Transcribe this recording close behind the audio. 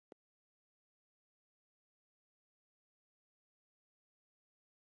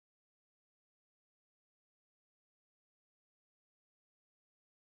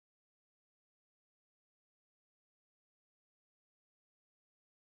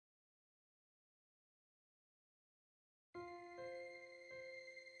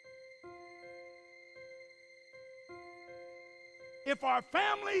if our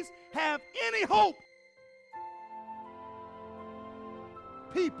families have any hope,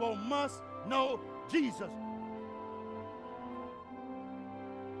 people must know Jesus.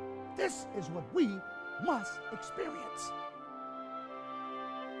 This is what we must experience.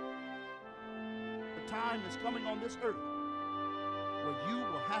 The time is coming on this earth where you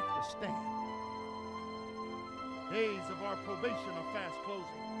will have to stand. Days of our probation are fast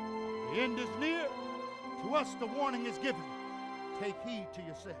closing. The end is near. To us the warning is given. Take heed to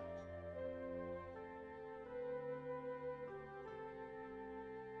yourselves.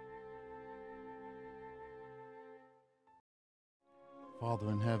 Father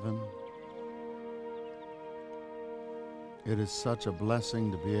in heaven, it is such a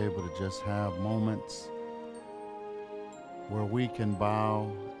blessing to be able to just have moments where we can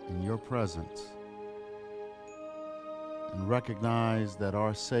bow in your presence and recognize that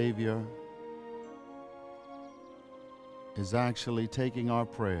our Savior is actually taking our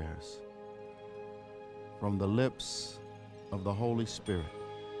prayers from the lips of the Holy Spirit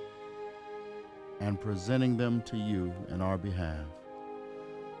and presenting them to you in our behalf.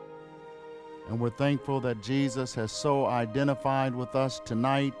 And we're thankful that Jesus has so identified with us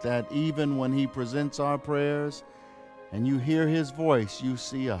tonight that even when he presents our prayers and you hear his voice, you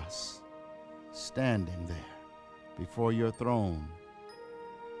see us standing there before your throne.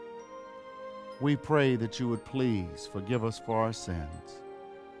 We pray that you would please forgive us for our sins.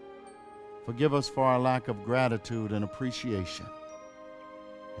 Forgive us for our lack of gratitude and appreciation,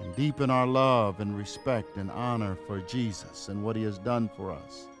 and deepen our love and respect and honor for Jesus and what he has done for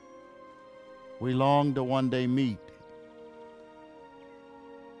us. We long to one day meet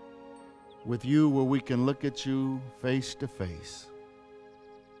with you where we can look at you face to face.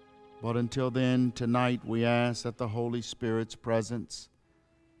 But until then, tonight we ask that the Holy Spirit's presence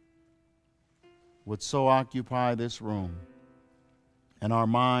would so occupy this room and our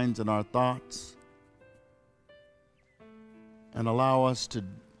minds and our thoughts, and allow us to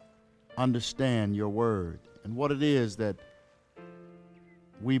understand your word and what it is that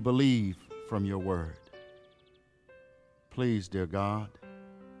we believe from your word. Please, dear God,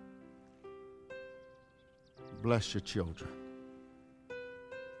 bless your children.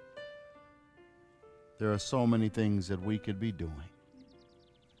 There are so many things that we could be doing,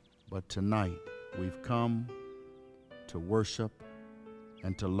 but tonight we've come to worship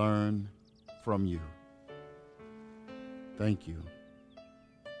and to learn from you. Thank you.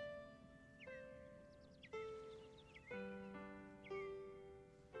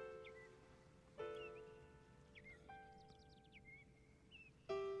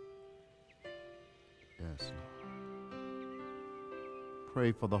 Yes, Lord.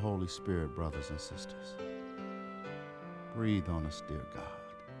 Pray for the Holy Spirit, brothers and sisters. Breathe on us, dear God.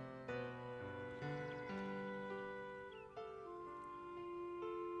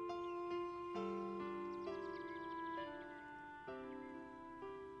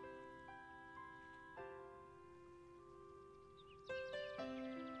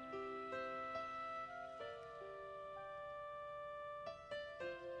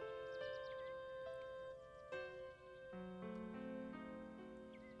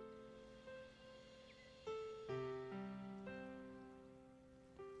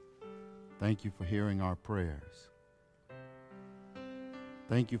 Thank you for hearing our prayers.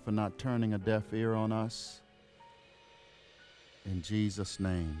 Thank you for not turning a deaf ear on us. In Jesus'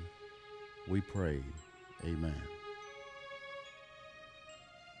 name we pray. Amen.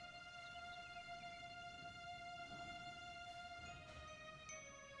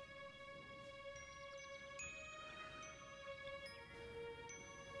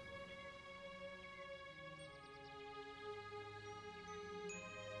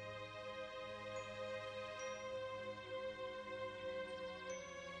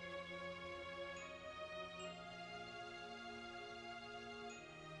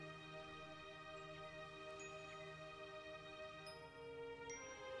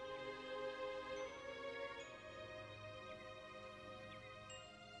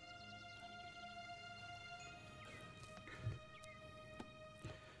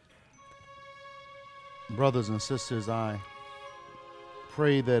 Brothers and sisters, I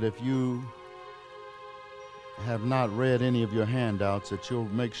pray that if you have not read any of your handouts, that you'll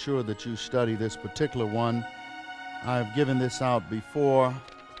make sure that you study this particular one. I've given this out before,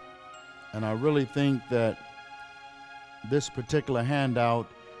 and I really think that this particular handout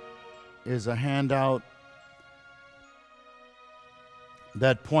is a handout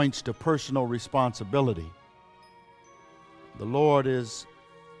that points to personal responsibility. The Lord is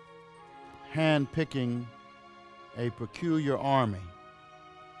hand-picking a peculiar army.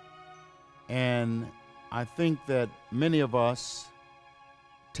 And I think that many of us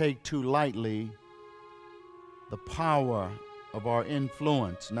take too lightly the power of our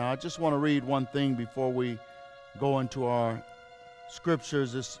influence. Now, I just want to read one thing before we go into our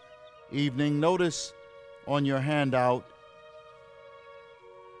scriptures this evening. Notice on your handout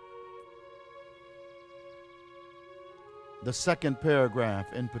the second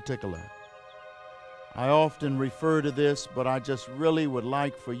paragraph in particular. I often refer to this, but I just really would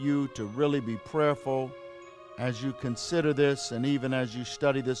like for you to really be prayerful as you consider this and even as you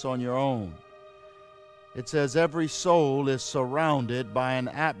study this on your own. It says, every soul is surrounded by an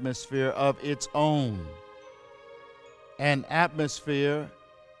atmosphere of its own. An atmosphere,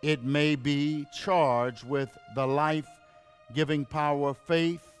 it may be charged with the life-giving power of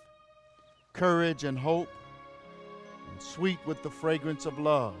faith, courage, and hope, and sweet with the fragrance of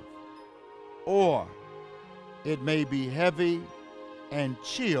love. Or it may be heavy and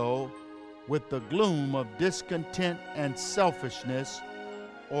chill with the gloom of discontent and selfishness,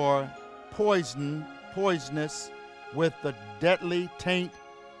 or poisonous with the deadly taint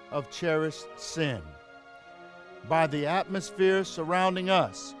of cherished sin. By the atmosphere surrounding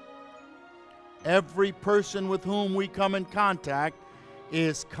us, every person with whom we come in contact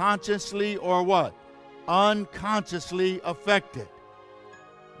is consciously or what? Unconsciously affected.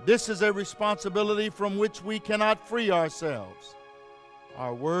 This is a responsibility from which we cannot free ourselves.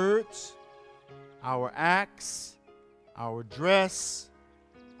 Our words, our acts, our dress,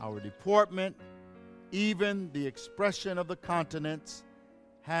 our deportment, even the expression of the countenance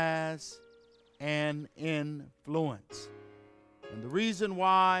has an influence. And the reason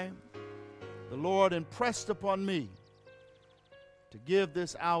why the Lord impressed upon me to give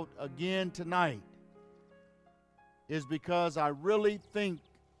this out again tonight is because I really think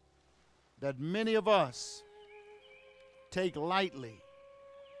that many of us take lightly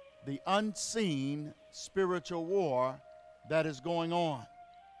the unseen spiritual war that is going on.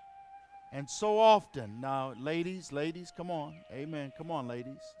 And so often, now ladies, come on, amen, come on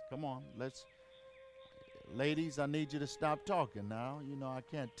ladies, come on, ladies, I need you to stop talking now. You know, I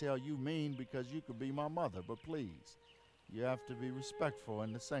can't tell you mean because you could be my mother, but please, you have to be respectful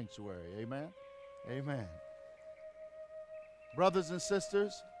in the sanctuary, amen, amen. Brothers and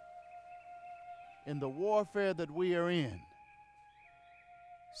sisters, in the warfare that we are in,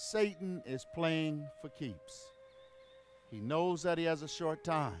 Satan is playing for keeps. He knows that he has a short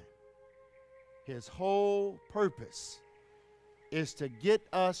time. His whole purpose is to get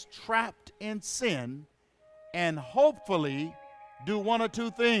us trapped in sin and hopefully do one or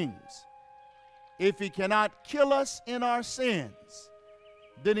two things. If he cannot kill us in our sins,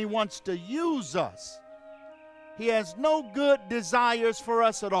 then he wants to use us. He has no good desires for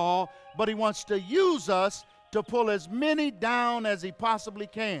us at all, but he wants to use us to pull as many down as he possibly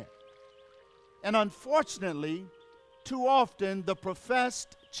can. And unfortunately, too often the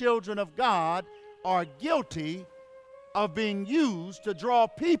professed children of God are guilty of being used to draw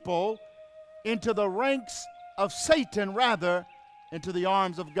people into the ranks of Satan rather into the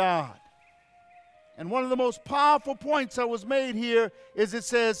arms of God. And one of the most powerful points that was made here is it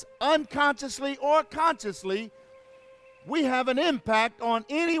says unconsciously or consciously we have an impact on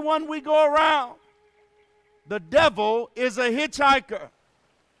anyone we go around. The devil is a hitchhiker.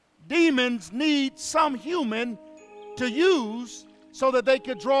 Demons need some human to use so that they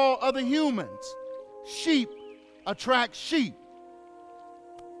could draw other humans. Sheep attract sheep.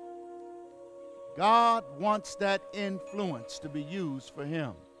 God wants that influence to be used for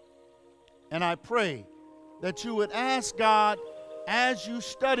him. And I pray that you would ask God as you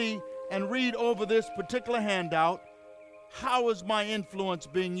study and read over this particular handout, how is my influence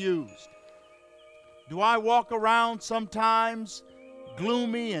being used? Do I walk around sometimes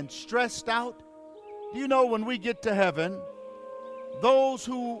gloomy and stressed out? Do you know when we get to heaven, those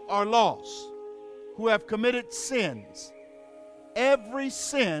who are lost, who have committed sins, every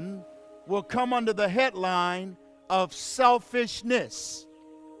sin will come under the headline of selfishness.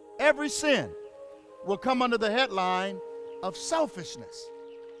 Every sin will come under the headline of selfishness.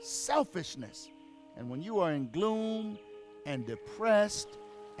 Selfishness. And when you are in gloom and depressed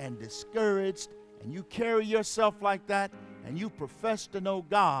and discouraged and you carry yourself like that and you profess to know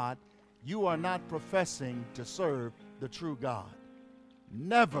God, you are not professing to serve the true God.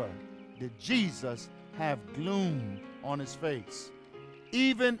 Never did Jesus have gloom on his face.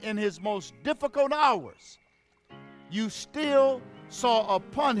 Even in his most difficult hours, you still saw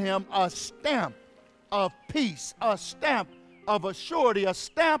upon him a stamp of peace, a stamp of assurity, a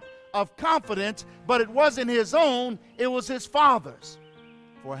stamp of confidence, but it wasn't his own, it was his Father's.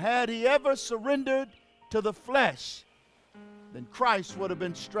 For had he ever surrendered to the flesh, then Christ would have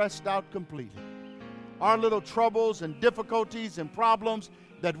been stressed out completely. Our little troubles and difficulties and problems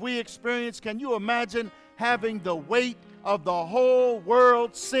that we experience, can you imagine having the weight of the whole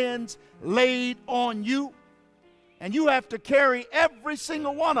world's sins laid on you? And you have to carry every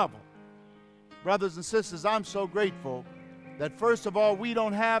single one of them. Brothers and sisters, I'm so grateful that first of all, we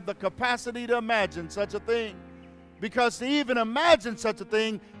don't have the capacity to imagine such a thing. Because to even imagine such a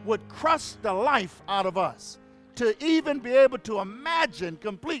thing would crush the life out of us. To even be able to imagine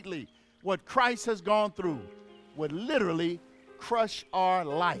completely what Christ has gone through would literally crush our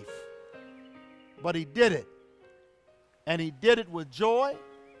life. But he did it. And he did it with joy.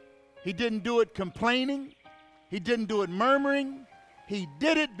 He didn't do it complaining. He didn't do it murmuring. He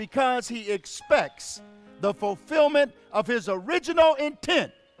did it because he expects the fulfillment of his original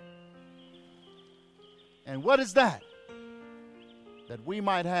intent. And what is that? That we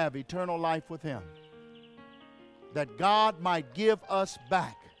might have eternal life with him. That God might give us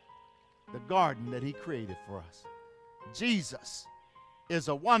back the garden that he created for us. Jesus is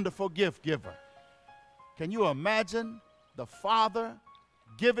a wonderful gift giver. Can you imagine the Father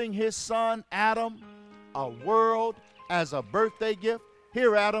giving his son Adam a world as a birthday gift?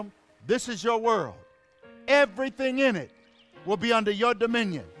 Here, Adam, this is your world. Everything in it will be under your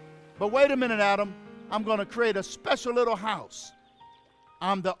dominion. But wait a minute, Adam. I'm going to create a special little house.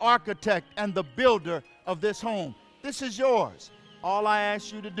 I'm the architect and the builder of this home. This is yours. All I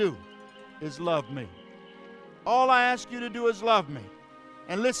ask you to do is love me. All I ask you to do is love me.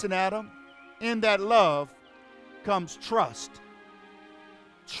 And listen, Adam, in that love comes trust.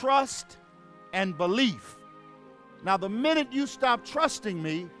 Trust and belief. Now, the minute you stop trusting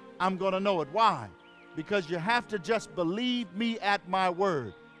me, I'm going to know it. Why? Because you have to just believe me at my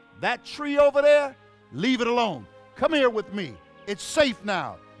word. That tree over there, leave it alone. Come here with me. It's safe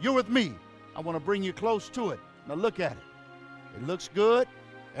now. You're with me. I want to bring you close to it. Now look at it. It looks good.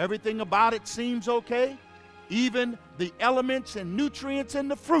 Everything about it seems okay. Even the elements and nutrients in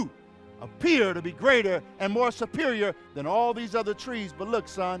the fruit appear to be greater and more superior than all these other trees. But look,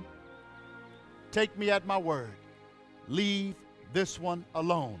 son, take me at my word. Leave this one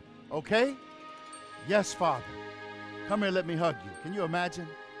alone. Okay? Yes, Father. Come here, let me hug you. Can you imagine?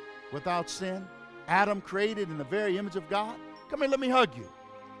 Without sin, Adam created in the very image of God. Come here, let me hug you.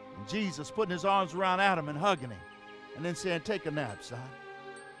 And Jesus putting his arms around Adam and hugging him. And then saying, take a nap, son.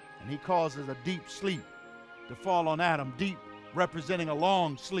 And he causes a deep sleep to fall on Adam, deep representing a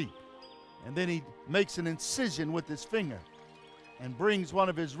long sleep. And then he makes an incision with his finger and brings one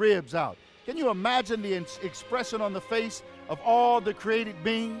of his ribs out. Can you imagine the expression on the face of all the created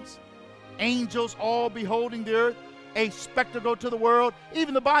beings? Angels all beholding the earth, a spectacle to the world.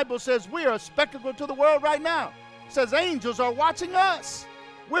 Even the Bible says we are a spectacle to the world right now. It says angels are watching us.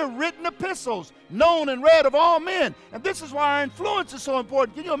 We're written epistles, known and read of all men. And this is why our influence is so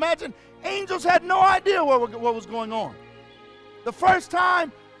important. Can you imagine? Angels had no idea what was going on. The first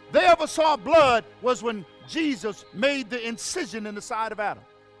time they ever saw blood was when Jesus made the incision in the side of Adam.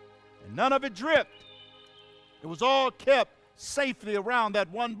 And none of it dripped. It was all kept safely around that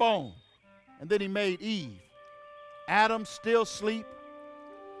one bone. And then he made Eve. Adam still asleep.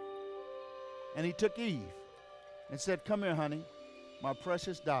 And he took Eve and said, come here, honey, my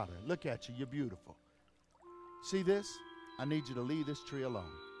precious daughter. Look at you. You're beautiful. See this? I need you to leave this tree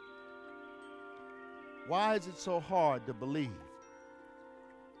alone. Why is it so hard to believe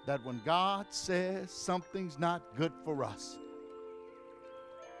that when God says something's not good for us?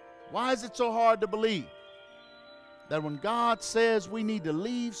 Why is it so hard to believe that when God says we need to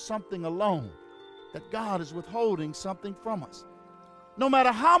leave something alone, that God is withholding something from us? No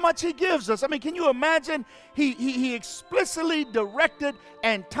matter how much he gives us. I mean, can you imagine? He explicitly directed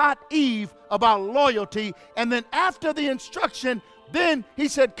and taught Eve about loyalty. And then after the instruction, then he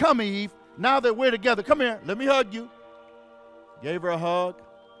said, come, Eve, now that we're together, come here, let me hug you. Gave her a hug.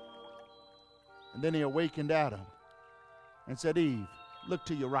 And then he awakened Adam and said, Eve, look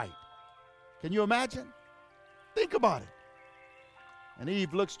to your right. Can you imagine? Think about it. And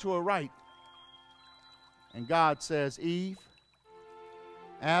Eve looks to her right. And God says, Eve,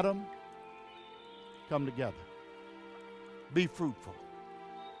 Adam, come together. Be fruitful.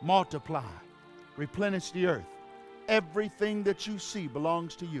 Multiply. Replenish the earth. Everything that you see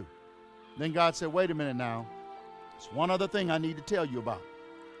belongs to you. Then God said, wait a minute now. There's one other thing I need to tell you about.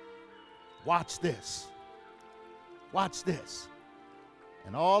 Watch this. Watch this.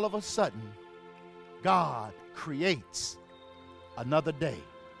 And all of a sudden, God creates another day.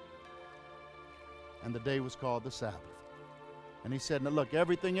 And the day was called the Sabbath. And he said, now look,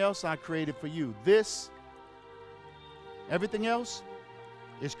 everything else I created for you. Everything else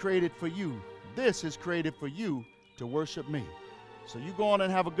is created for you. This is created for you to worship me. So you go on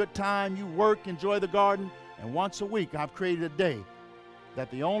and have a good time. You work, enjoy the garden. And once a week, I've created a day that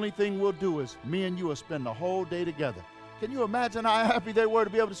the only thing we'll do is me and you will spend the whole day together. Can you imagine how happy they were to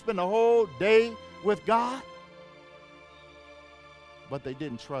be able to spend the whole day with God? But they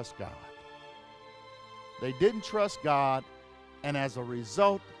didn't trust God. They didn't trust God, and as a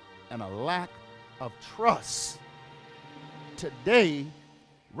result, and a lack of trust, today,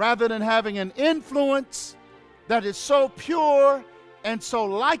 rather than having an influence that is so pure and so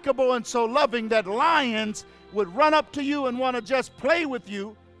likable and so loving that lions would run up to you and want to just play with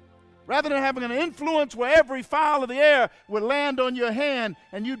you, rather than having an influence where every fowl of the air would land on your hand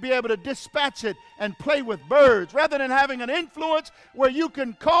and you'd be able to dispatch it and play with birds, rather than having an influence where you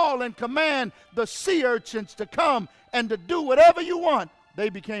can call and command the sea urchins to come and to do whatever you want, they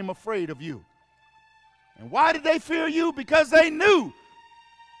became afraid of you. And why did they fear you? Because they knew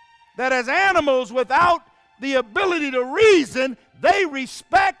that as animals without the ability to reason, they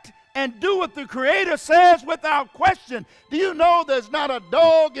respect and do what the Creator says without question. Do you know there's not a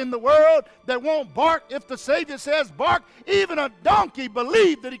dog in the world that won't bark if the Savior says bark? Even a donkey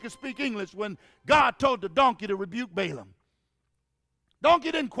believed that he could speak English when God told the donkey to rebuke Balaam.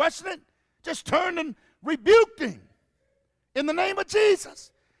 Donkey didn't question it, just turned and rebuked him in the name of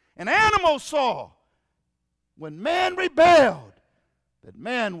Jesus. And animals saw when man rebelled that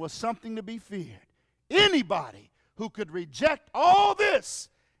man was something to be feared. Anybody who could reject all this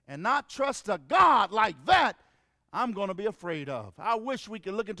and not trust a God like that, I'm going to be afraid of. I wish we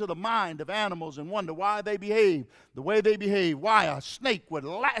could look into the mind of animals and wonder why they behave the way they behave, why a snake would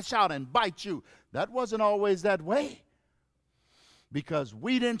lash out and bite you. That wasn't always that way. Because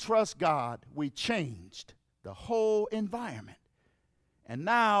we didn't trust God, we changed the whole environment. And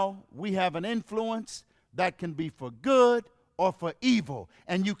now we have an influence that can be for good or for evil.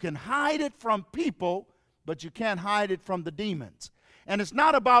 And you can hide it from people, but you can't hide it from the demons. And it's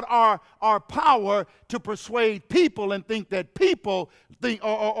not about our power to persuade people and think that people think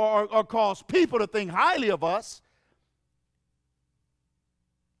or cause people to think highly of us.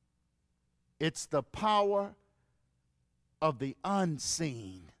 It's the power of the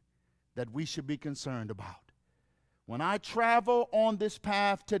unseen that we should be concerned about. When I travel on this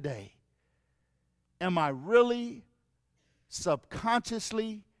path today, am I really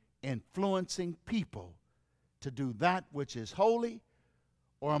subconsciously influencing people to do that which is holy?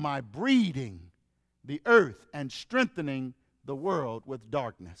 Or am I breeding the earth and strengthening the world with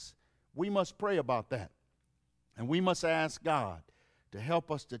darkness? We must pray about that. And we must ask God to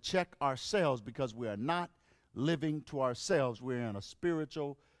help us to check ourselves, because we are not living to ourselves. We're in a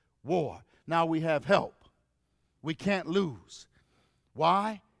spiritual war. Now we have help. We can't lose.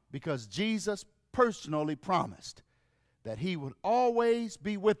 Why? Because Jesus personally promised that he would always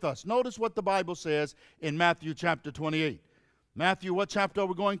be with us. Notice what the Bible says in Matthew chapter 28. Matthew, what chapter are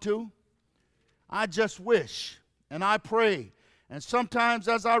we going to? I just wish and I pray, and sometimes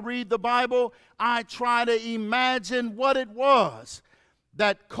as I read the Bible, I try to imagine what it was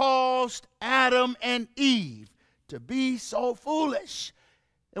that caused Adam and Eve to be so foolish.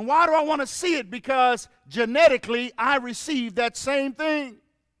 And why do I want to see it? Because genetically, I received that same thing.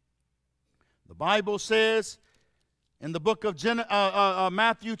 The Bible says in the book of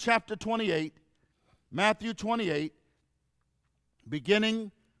Matthew chapter 28, Matthew 28,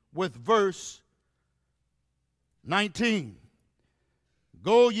 beginning with verse 19.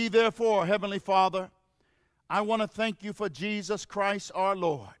 Go ye therefore, Heavenly Father, I want to thank you for Jesus Christ our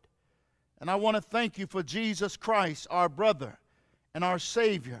Lord. And I want to thank you for Jesus Christ our brother and our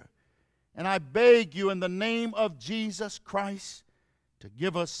Savior. And I beg you in the name of Jesus Christ to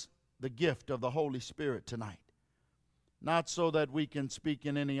give us the gift of the Holy Spirit tonight. Not so that we can speak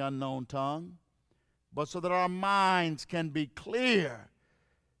in any unknown tongue, but so that our minds can be clear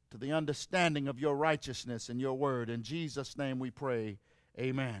to the understanding of your righteousness and your word. In Jesus' name we pray,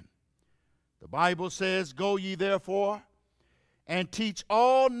 amen. The Bible says, go ye therefore and teach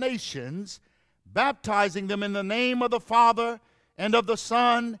all nations, baptizing them in the name of the Father and of the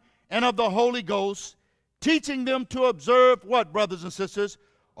Son and of the Holy Ghost, teaching them to observe what, brothers and sisters?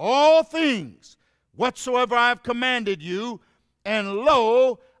 All things whatsoever I have commanded you, and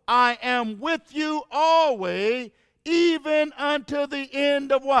lo, I am with you always, even unto the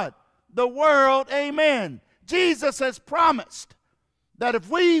end of what? The world. Amen. Jesus has promised that if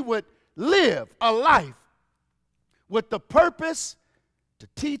we would live a life with the purpose to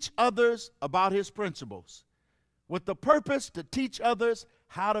teach others about his principles, with the purpose to teach others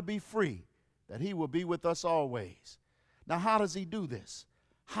how to be free, that he will be with us always. Now, how does he do this?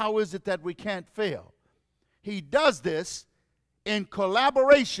 How is it that we can't fail? He does this in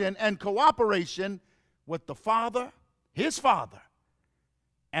collaboration and cooperation with the Father, his Father,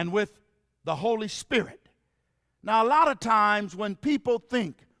 and with the Holy Spirit. Now, a lot of times when people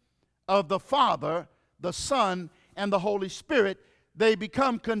think of the Father, the Son, and the Holy Spirit, they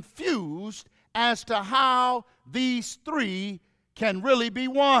become confused as to how these three can really be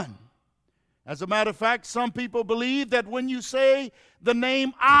one. As a matter of fact, some people believe that when you say the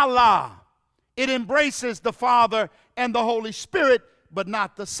name Allah, it embraces the Father and the Holy Spirit, but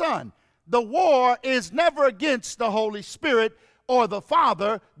not the Son. The war is never against the Holy Spirit or the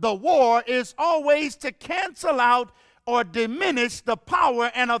Father. The war is always to cancel out or diminish the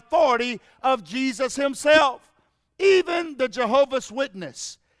power and authority of Jesus himself. Even the Jehovah's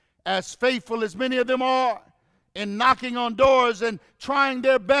Witness, as faithful as many of them are, in knocking on doors and trying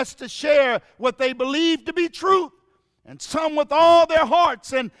their best to share what they believe to be truth, and some with all their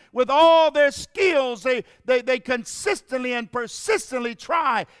hearts and with all their skills, they consistently and persistently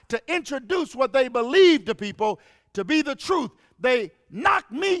try to introduce what they believe to people to be the truth. They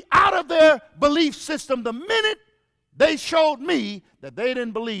knocked me out of their belief system the minute they showed me that they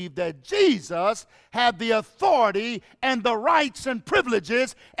didn't believe that Jesus had the authority and the rights and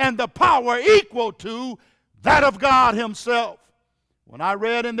privileges and the power equal to that of God himself. When I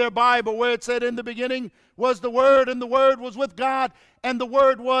read in their Bible where it said in the beginning was the Word, and the Word was with God, and the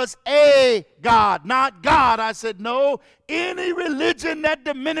Word was a God, not God, I said, no, any religion that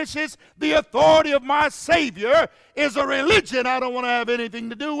diminishes the authority of my Savior is a religion I don't want to have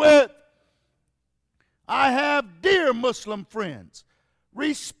anything to do with. I have dear Muslim friends,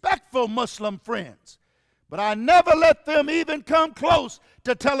 respectful Muslim friends, but I never let them even come close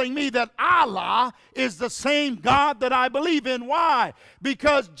to telling me that Allah is the same God that I believe in. Why?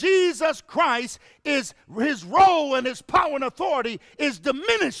 Because Jesus Christ, is his role and his power and authority is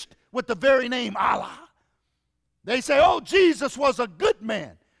diminished with the very name Allah. They say, oh, Jesus was a good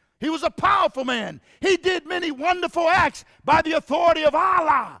man. He was a powerful man. He did many wonderful acts by the authority of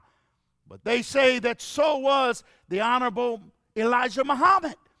Allah. But they say that so was the Honorable Elijah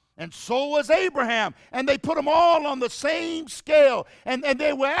Muhammad. And so was Abraham. And they put them all on the same scale. And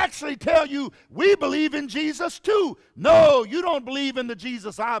they will actually tell you, we believe in Jesus too. No, you don't believe in the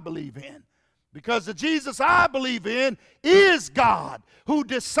Jesus I believe in. Because the Jesus I believe in is God, who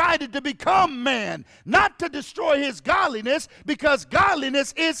decided to become man, not to destroy his godliness, because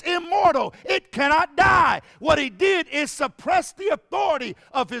godliness is immortal. It cannot die. What he did is suppress the authority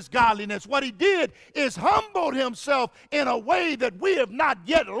of his godliness. What he did is humbled himself in a way that we have not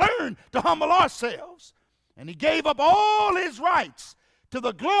yet learned to humble ourselves. And he gave up all his rights to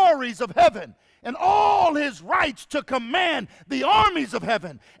the glories of heaven, and all his rights to command the armies of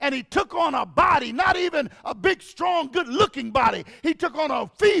heaven. And he took on a body, not even a big, strong, good-looking body. He took on a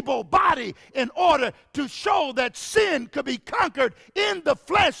feeble body in order to show that sin could be conquered in the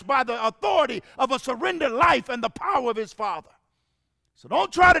flesh by the authority of a surrendered life and the power of his Father. So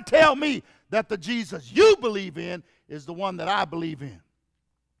don't try to tell me that the Jesus you believe in is the one that I believe in.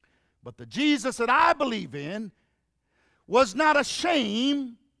 But the Jesus that I believe in was not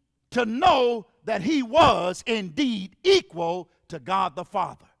ashamed to know that he was indeed equal to God the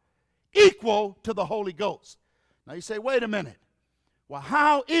Father, equal to the Holy Ghost. Now you say, wait a minute. Well,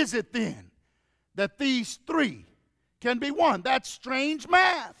 how is it then that these three can be one? That's strange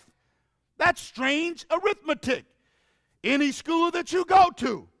math. That's strange arithmetic. Any school that you go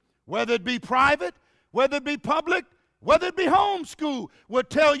to, whether it be private, whether it be public, whether it be homeschool, will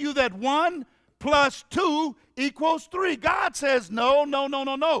tell you that 1 plus 2 equals 3. God says no, no, no,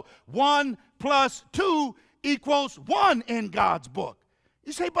 no, no. 1 plus 2 equals 1 in God's book.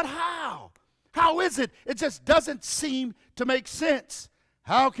 You say, but how? How is it? It just doesn't seem to make sense.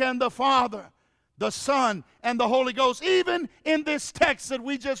 How can the Father, the Son, and the Holy Ghost, even in this text that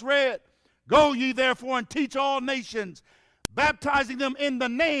we just read, go ye therefore and teach all nations, baptizing them in the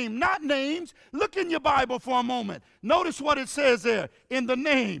name, not names. Look in your Bible for a moment. Notice what it says there, in the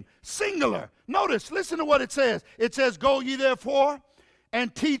name, singular. Notice, listen to what it says. It says, go ye therefore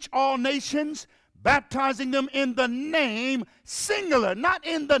and teach all nations, baptizing them in the name, singular, not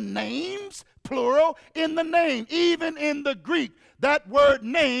in the names, plural, in the name. Even in the Greek, that word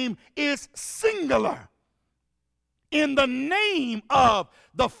name is singular. In the name of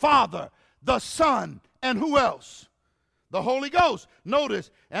the Father, the Son, and who else? The Holy Ghost. Notice,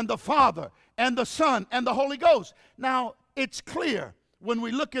 and the Father, and the Son, and the Holy Ghost. Now, it's clear when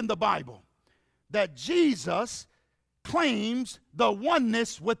we look in the Bible that Jesus claims the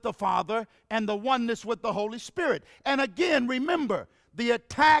oneness with the Father and the oneness with the Holy Spirit. And again, remember, the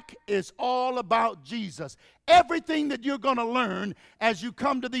attack is all about Jesus. Everything that you're going to learn as you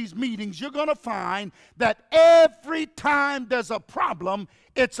come to these meetings, you're going to find that every time there's a problem,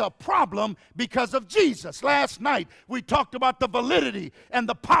 it's a problem because of Jesus. Last night, we talked about the validity and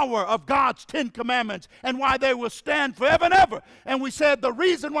the power of God's 10 commandments and why they will stand forever and ever. And we said the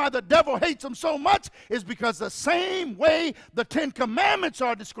reason why the devil hates them so much is because the same way the 10 commandments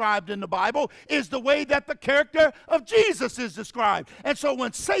are described in the Bible is the way that the character of Jesus is described. And so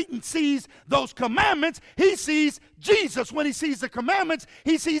when Satan sees those commandments, he sees Jesus. When he sees the commandments,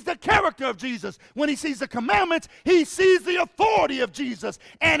 he sees the character of Jesus. When he sees the commandments, he sees the authority of Jesus.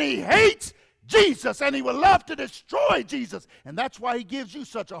 And he hates Jesus, and he would love to destroy Jesus. And that's why he gives you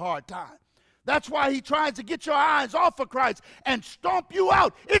such a hard time. That's why he tries to get your eyes off of Christ and stomp you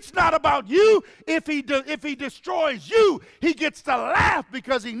out. It's not about you. If he destroys you, he gets to laugh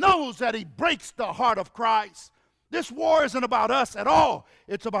because he knows that he breaks the heart of Christ. This war isn't about us at all.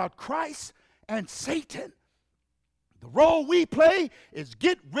 It's about Christ and Satan. The role we play is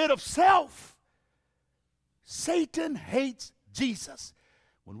get rid of self. Satan hates Jesus.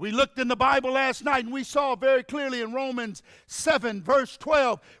 When we looked in the Bible last night, and we saw very clearly in Romans 7, verse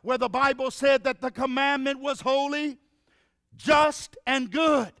 12, where the Bible said that the commandment was holy, just, and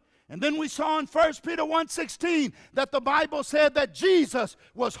good. And then we saw in 1 Peter 1:16 that the Bible said that Jesus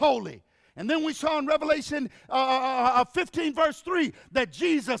was holy. And then we saw in Revelation 15, verse 3, that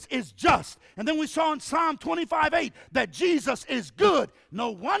Jesus is just. And then we saw in Psalm 25:8 that Jesus is good.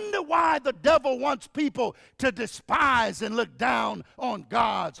 No wonder why the devil wants people to despise and look down on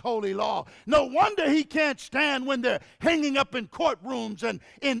God's holy law. No wonder he can't stand when they're hanging up in courtrooms and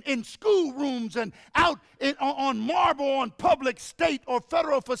in schoolrooms and out on marble on public, state, or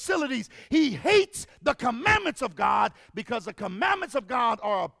federal facilities. He hates the commandments of God because the commandments of God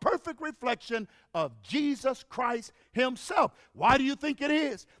are a perfect reflection of Jesus Christ himself. Why do you think it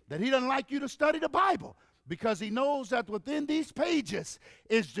is that he doesn't like you to study the Bible? Because he knows that within these pages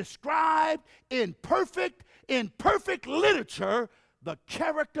is described in perfect literature the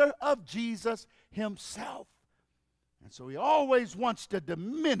character of Jesus himself. And so he always wants to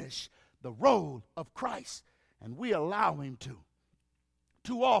diminish the role of Christ, and we allow him to.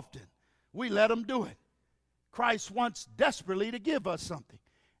 Too often, we let him do it. Christ wants desperately to give us something,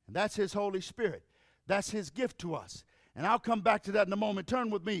 and that's his Holy Spirit. That's his gift to us. And I'll come back to that in a moment. Turn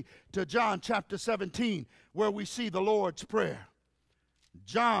with me to John chapter 17, where we see the Lord's Prayer.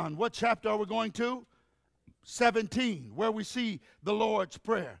 John, what chapter are we going to? 17, where we see the Lord's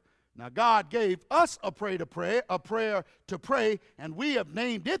Prayer. Now, God gave us a prayer to pray, and we have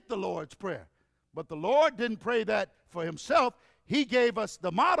named it the Lord's Prayer. But the Lord didn't pray that for himself. He gave us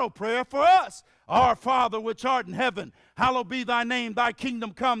the motto prayer for us. Our Father which art in heaven, hallowed be thy name, thy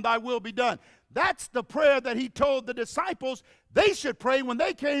kingdom come, thy will be done. That's the prayer that he told the disciples they should pray when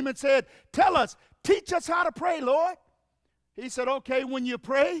they came and said, tell us, teach us how to pray, Lord. He said, okay, when you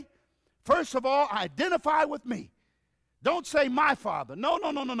pray, first of all, identify with me. Don't say my Father.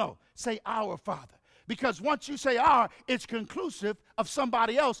 No. Say our Father. Because once you say our, it's conclusive of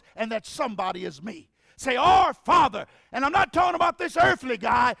somebody else, and that somebody is me. Say, our Father. And I'm not talking about this earthly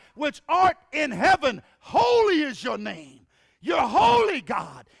guy, which art in heaven. Holy is your name. You're holy,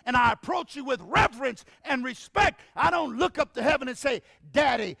 God. And I approach you with reverence and respect. I don't look up to heaven and say,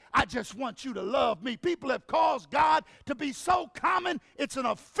 Daddy, I just want you to love me. People have caused God to be so common, it's an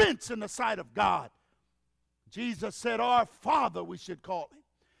offense in the sight of God. Jesus said, our Father we should call him,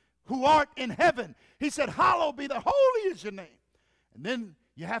 who art in heaven. He said, hallowed be the holy is your name. And then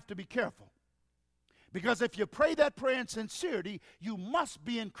you have to be careful. Because if you pray that prayer in sincerity, you must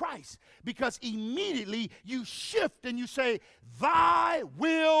be in Christ. Because immediately you shift and you say, thy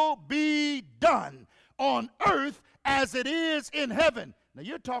will be done on earth as it is in heaven. Now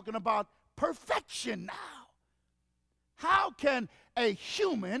you're talking about perfection now. How can a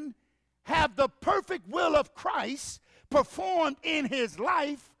human have the perfect will of Christ performed in his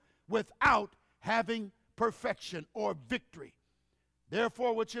life without having perfection or victory?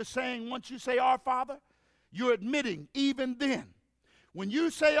 Therefore, what you're saying, once you say our Father, you're admitting even then, when you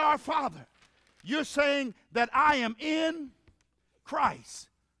say our Father, you're saying that I am in Christ.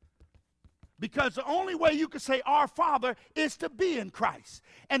 Because the only way you can say our Father is to be in Christ.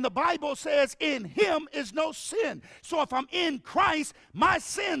 And the Bible says in him is no sin. So if I'm in Christ, my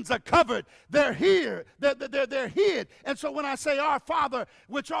sins are covered. They're here. They're hid. And so when I say our Father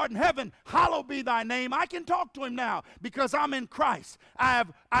which art in heaven, hallowed be thy name, I can talk to him now because I'm in Christ. I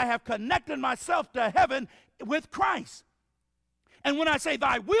have connected myself to heaven with Christ. And when I say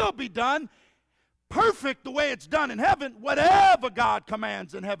thy will be done, perfect the way it's done in heaven, whatever God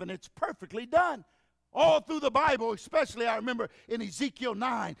commands in heaven, it's perfectly done. All through the Bible, especially I remember in Ezekiel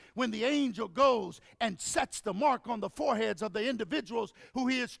 9, when the angel goes and sets the mark on the foreheads of the individuals who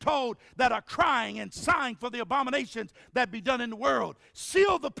he is told that are crying and sighing for the abominations that be done in the world.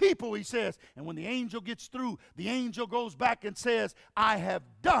 Seal the people, he says. And when the angel gets through, the angel goes back and says, I have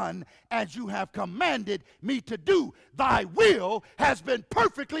done as you have commanded me to do. Thy will has been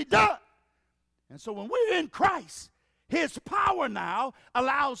perfectly done. And so when we're in Christ, his power now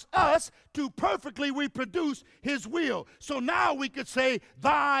allows us to perfectly reproduce his will. So now we could say,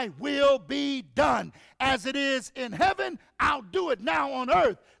 thy will be done. As it is in heaven, I'll do it now on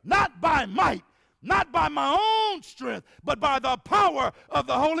earth. Not by might, not by my own strength, but by the power of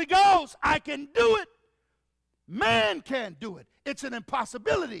the Holy Ghost. I can do it. Man can't do it. It's an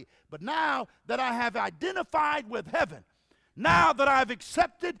impossibility. But now that I have identified with heaven, now that I've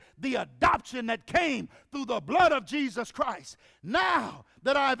accepted the adoption that came through the blood of Jesus Christ, now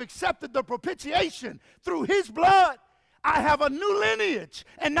that I've accepted the propitiation through his blood, I have a new lineage,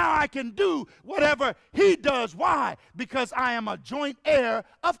 and now I can do whatever he does. Why? Because I am a joint heir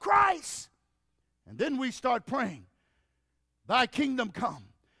of Christ. And then we start praying, thy kingdom come,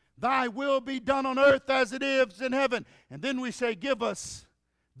 thy will be done on earth as it is in heaven. And then we say, give us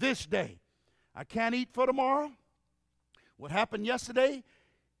this day. I can't eat for tomorrow. What happened yesterday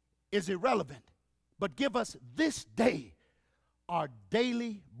is irrelevant, but give us this day our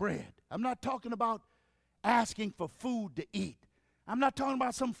daily bread. I'm not talking about asking for food to eat. I'm not talking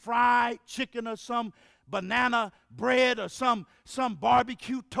about some fried chicken or some banana bread or some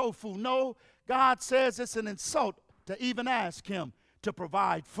barbecue tofu. No, God says it's an insult to even ask him to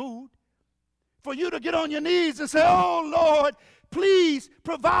provide food. For you to get on your knees and say, oh Lord, please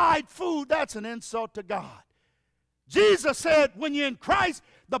provide food, that's an insult to God. Jesus said, when you're in Christ,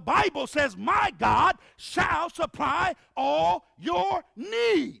 the Bible says, my God shall supply all your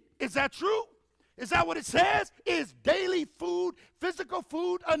need. Is that true? Is that what it says? Is daily food, physical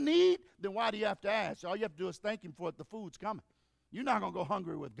food, a need? Then why do you have to ask? All you have to do is thank him for it. The food's coming. You're not going to go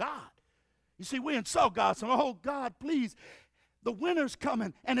hungry with God. You see, we insult God. So, oh, God, please, the winter's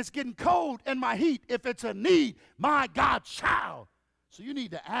coming, and it's getting cold, and my heat, if it's a need, my God shall. So you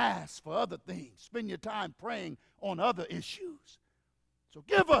need to ask for other things. Spend your time praying on other issues. So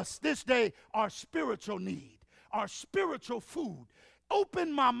give us this day our spiritual need, our spiritual food.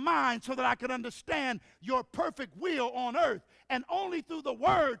 Open my mind so that I can understand your perfect will on earth. And only through the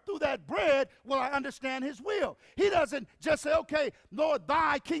word, through that bread, will I understand his will. He doesn't just say, okay, Lord,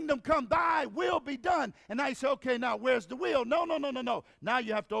 thy kingdom come, thy will be done. And now you say, okay, now where's the will? No. Now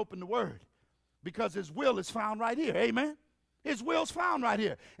you have to open the word, because his will is found right here. Amen? His will's found right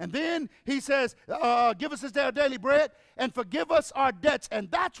here. And then he says, give us this day our daily bread and forgive us our debts. And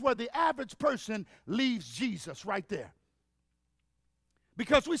that's where the average person leaves Jesus, right there.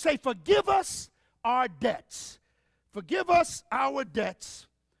 Because we say, forgive us our debts. Forgive us our debts.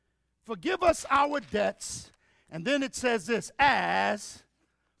 Forgive us our debts. And then it says this, as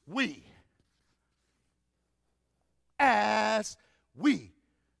we. As we.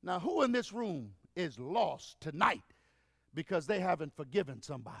 Now, who in this room is lost tonight because they haven't forgiven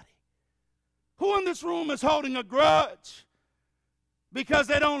somebody? Who in this room is holding a grudge because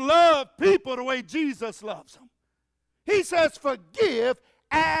they don't love people the way Jesus loves them? He says, forgive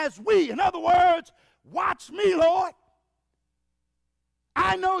as we. In other words, watch me, Lord.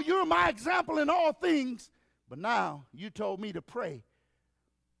 I know you're my example in all things, but now you told me to pray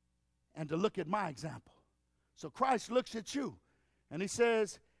and to look at my example. So Christ looks at you and he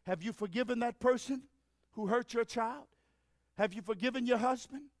says, have you forgiven that person who hurt your child? Have you forgiven your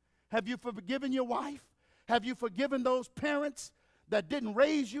husband? Have you forgiven your wife? Have you forgiven those parents that didn't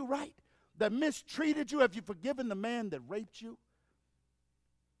raise you right, that mistreated you? Have you forgiven the man that raped you?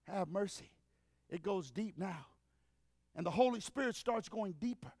 Have mercy. It goes deep now. And the Holy Spirit starts going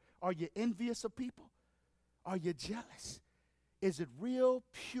deeper. Are you envious of people? Are you jealous? Is it real,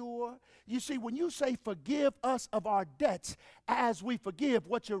 pure? You see, when you say forgive us of our debts as we forgive,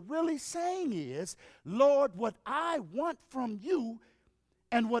 what you're really saying is, Lord, what I want from you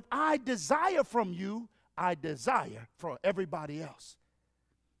and what I desire from you, I desire for everybody else.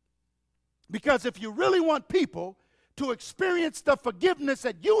 Because if you really want people to experience the forgiveness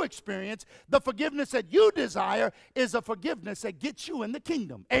that you experience, the forgiveness that you desire is a forgiveness that gets you in the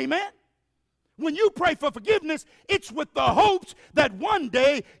kingdom. Amen? When you pray for forgiveness, it's with the hopes that one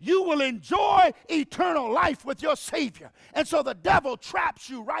day you will enjoy eternal life with your Savior. And so the devil traps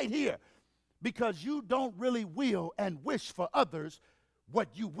you right here because you don't really will and wish for others what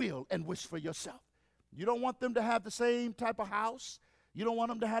you will and wish for yourself. You don't want them to have the same type of house. You don't want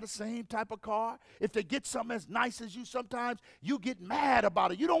them to have the same type of car. If they get something as nice as you, sometimes you get mad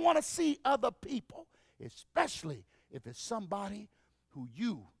about it. You don't want to see other people especially if it's somebody who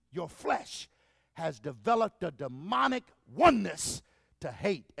your flesh, has developed a demonic oneness to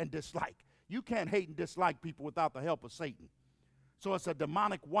hate and dislike. You can't hate and dislike people without the help of Satan. So it's a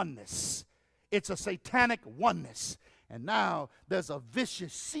demonic oneness. It's a satanic oneness. And now there's a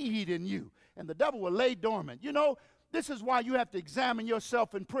vicious seed in you. And the devil will lay dormant. You know, this is why you have to examine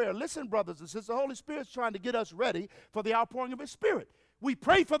yourself in prayer. Listen, brothers and sisters, the Holy Spirit's trying to get us ready for the outpouring of His Spirit. We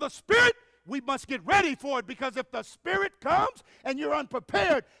pray for the Spirit. We must get ready for it, because if the Spirit comes and you're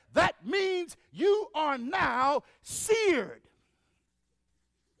unprepared, that means you are now seared.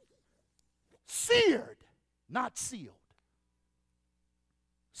 Seared, not sealed.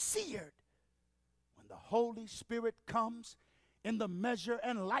 Seared. When the Holy Spirit comes in the measure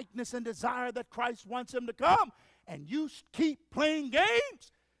and likeness and desire that Christ wants Him to come, and you keep playing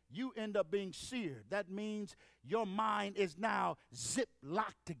games, you end up being seared. That means your mind is now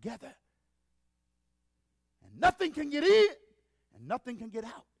zip-locked together. And nothing can get in, and nothing can get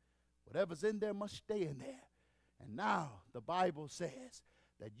out. Whatever's in there must stay in there. And now the Bible says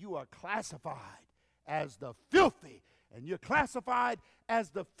that you are classified as the filthy, and you're classified as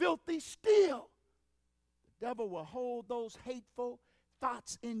the filthy still. The devil will hold those hateful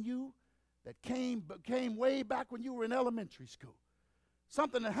thoughts in you that came way back when you were in elementary school.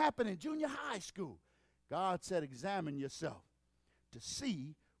 Something that happened in junior high school. God said, examine yourself to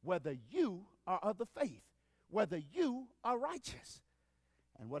see whether you are of the faith, whether you are righteous.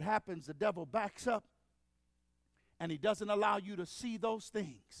 And what happens, the devil backs up, and he doesn't allow you to see those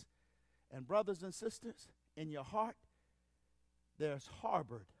things. And brothers and sisters, in your heart, there's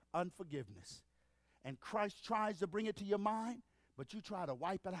harbored unforgiveness. And Christ tries to bring it to your mind, but you try to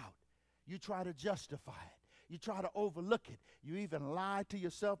wipe it out. You try to justify it. You try to overlook it. You even lie to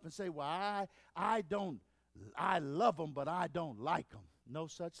yourself and say, well, I love them, but I don't like them. No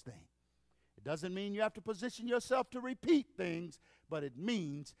such thing. It doesn't mean you have to position yourself to repeat things, but it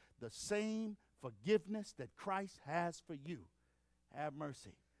means the same forgiveness that Christ has for you. Have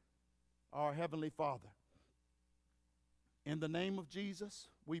mercy. Our Heavenly Father, in the name of Jesus,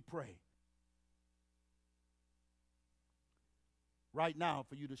 we pray right now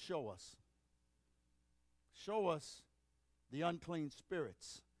for you to show us. Show us the unclean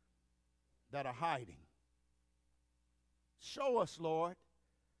spirits that are hiding. Show us, Lord,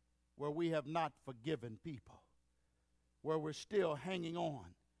 where we have not forgiven people, where we're still hanging on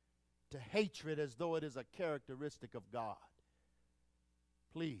to hatred as though it is a characteristic of God.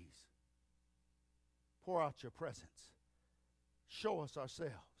 Please, pour out your presence. Show us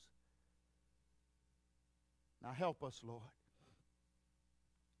ourselves. Now help us, Lord.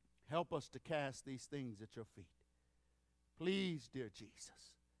 Help us to cast these things at your feet. Please, dear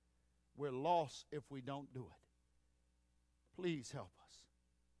Jesus, we're lost if we don't do it. Please help us.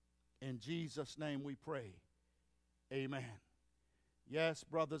 In Jesus' name we pray. Amen. Yes,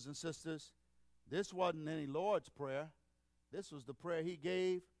 brothers and sisters, this wasn't any Lord's Prayer. This was the prayer He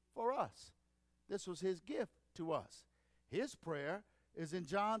gave for us. This was His gift to us. His prayer is in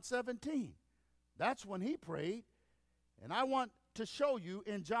John 17. That's when He prayed. And I want to show you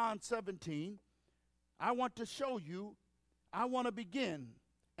in John 17, I want to begin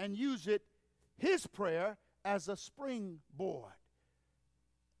and use it, His prayer, as a springboard,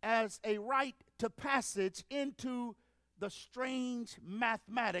 as a rite to passage into the strange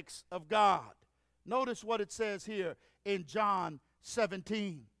mathematics of God. Notice what it says here in John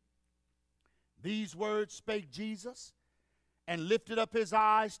 17. These words spake Jesus, and lifted up His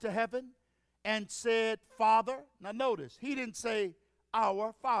eyes to heaven, and said, Father. Now notice, He didn't say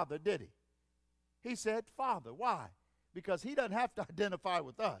our Father, did He? He said Father. Why? Because He doesn't have to identify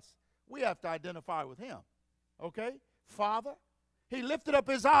with us. We have to identify with Him. Okay? Father. He lifted up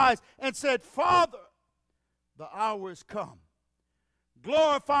His eyes and said, Father, the hour is come.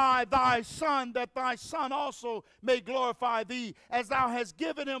 Glorify Thy Son, that Thy Son also may glorify Thee, as Thou hast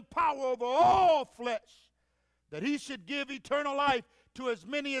given Him power over all flesh, that He should give eternal life to as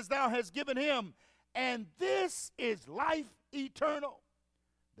many as Thou hast given Him. And this is life eternal,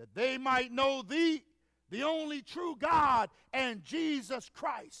 that they might know Thee, the only true God, and Jesus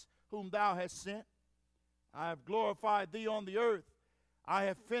Christ, whom Thou hast sent. I have glorified Thee on the earth. I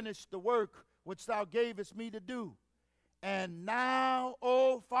have finished the work which Thou gavest me to do. And now,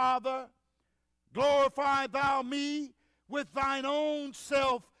 O Father, glorify Thou me with Thine own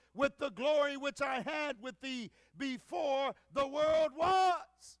self, with the glory which I had with Thee before the world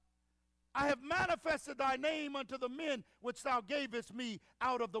was. I have manifested Thy name unto the men which Thou gavest me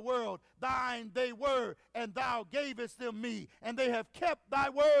out of the world. Thine they were, and Thou gavest them me, and they have kept Thy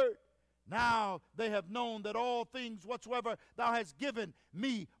word. Now they have known that all things whatsoever Thou hast given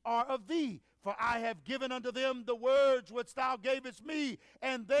me are of Thee. For I have given unto them the words which thou gavest me,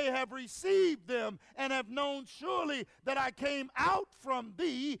 and they have received them, and have known surely that I came out from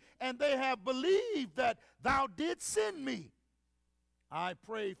thee, and they have believed that thou didst send me. I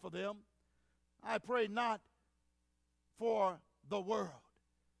pray for them. I pray not for the world,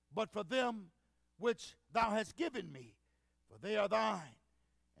 but for them which thou hast given me, for they are thine.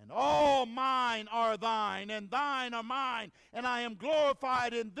 And all mine are thine, and thine are mine, and I am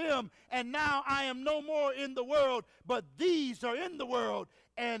glorified in them. And now I am no more in the world, but these are in the world,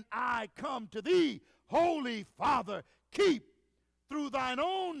 and I come to thee. Holy Father, keep through thine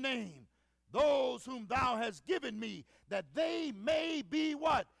own name those whom thou hast given me, that they may be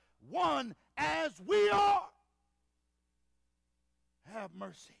what? One as we are. Have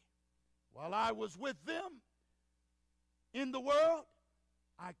mercy. While I was with them in the world,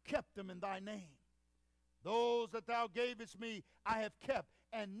 I kept them in thy name. Those that thou gavest me I have kept,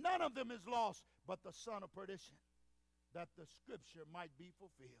 and none of them is lost but the son of perdition, that the scripture might be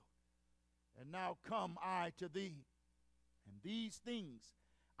fulfilled. And now come I to thee, and these things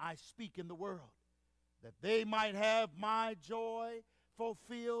I speak in the world, that they might have my joy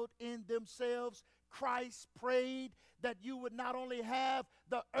fulfilled in themselves. Christ prayed that you would not only have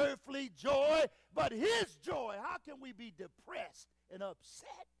the earthly joy, but his joy. How can we be depressed and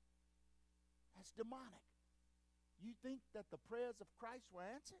upset? That's demonic. You think that the prayers of Christ were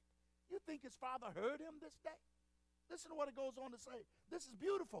answered? You think his Father heard him this day? Listen to what it goes on to say. This is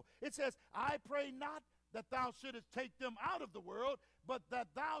beautiful. It says, I pray not that thou shouldest take them out of the world, but that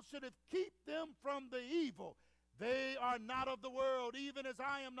thou shouldest keep them from the evil. They are not of the world, even as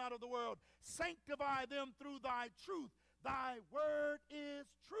I am not of the world. Sanctify them through thy truth. Thy word is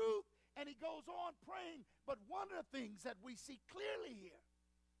truth. And he goes on praying. But one of the things that we see clearly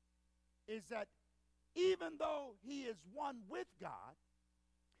here is that even though he is one with God,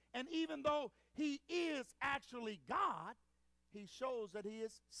 and even though he is actually God, he shows that he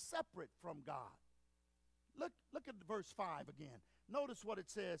is separate from God. Look at verse 5 again. Notice what it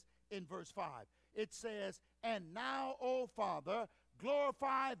says in verse 5. It says, and now, O Father,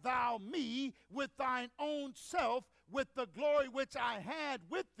 glorify thou me with thine own self, with the glory which I had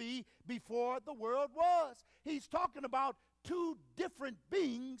with thee before the world was. He's talking about two different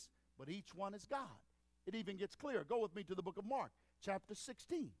beings, but each one is God. It even gets clearer. Go with me to the book of Mark, chapter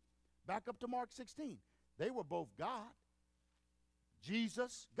 16. Back up to Mark 16. They were both God.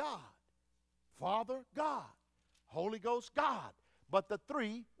 Jesus, God. Father, God. Holy Ghost, God. But the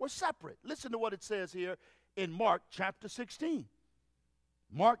three were separate. Listen to what it says here in Mark chapter 16.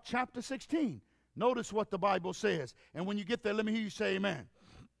 Mark chapter 16. Notice what the Bible says. And when you get there, let me hear you say amen.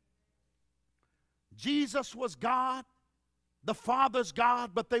 Jesus was God, the Father's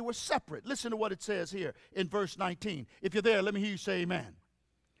God, but they were separate. Listen to what it says here in verse 19. If you're there, let me hear you say amen.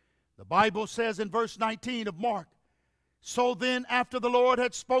 The Bible says in verse 19 of Mark, so then after the Lord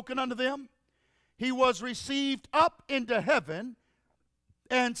had spoken unto them, he was received up into heaven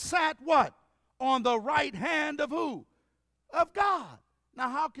and sat what? On the right hand of who? Of God. Now,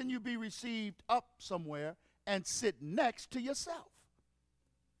 how can you be received up somewhere and sit next to yourself?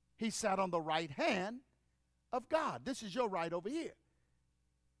 He sat on the right hand of God. This is your right over here,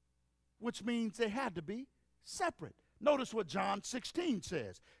 which means they had to be separate. Notice what John 16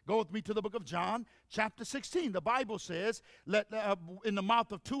 says. Go with me to the book of John, chapter 16. The Bible says, in the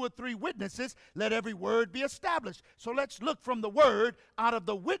mouth of 2 or 3 witnesses, let every word be established. So let's look from the word out of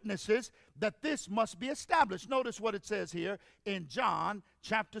the witnesses that this must be established. Notice what it says here in John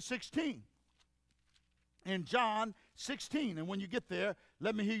chapter 16. In John 16. And when you get there,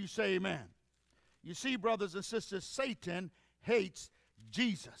 let me hear you say amen. You see, brothers and sisters, Satan hates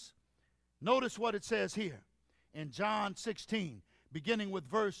Jesus. Notice what it says here. In John 16, beginning with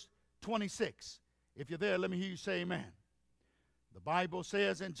verse 26. If you're there, let me hear you say amen. The Bible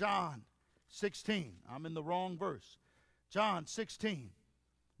says in John 16, I'm in the wrong verse. John 16,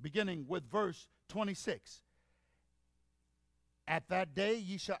 beginning with verse 26. At that day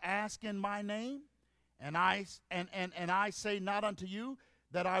ye shall ask in my name, and I say not unto you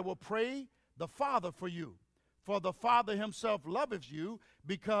that I will pray the Father for you. For the Father himself loveth you,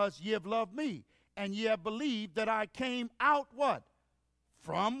 because ye have loved me. And ye have believed that I came out what?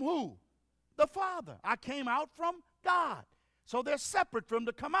 From who? The Father. I came out from God. So they're separate from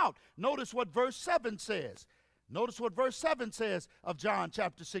to come out. Notice what verse 7 says. Notice what verse 7 says of John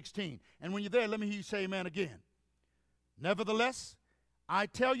chapter 16. And when you're there, let me hear you say amen again. Nevertheless, I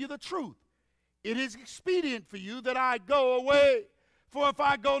tell you the truth. It is expedient for you that I go away. For if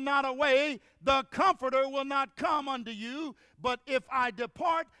I go not away, the Comforter will not come unto you. But if I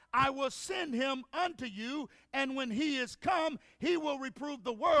depart, I will send him unto you. And when he is come, he will reprove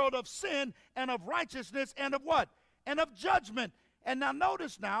the world of sin and of righteousness and of what? And of judgment. And now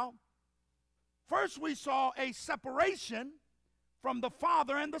notice now, first we saw a separation from the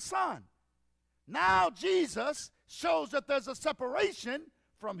Father and the Son. Now Jesus shows that there's a separation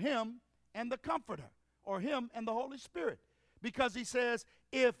from him and the Comforter, or him and the Holy Spirit. Because he says,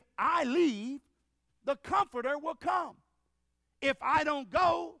 if I leave, the Comforter will come. If I don't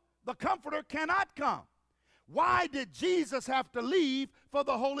go, the Comforter cannot come. Why did Jesus have to leave for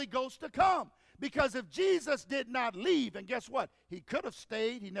the Holy Ghost to come? Because if Jesus did not leave, and guess what? He could have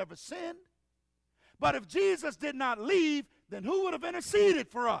stayed. He never sinned. But if Jesus did not leave, then who would have interceded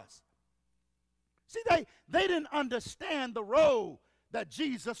for us? See, they didn't understand the role that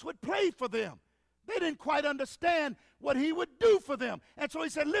Jesus would play for them. They didn't quite understand what he would do for them. And so he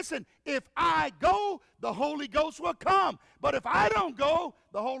said, listen, if I go, the Holy Ghost will come. But if I don't go,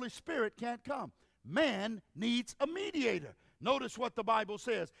 the Holy Spirit can't come. Man needs a mediator. Notice what the Bible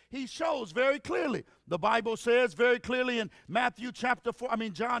says. He shows very clearly. The Bible says very clearly in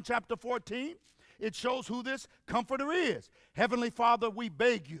John chapter 14, it shows who this Comforter is. Heavenly Father, we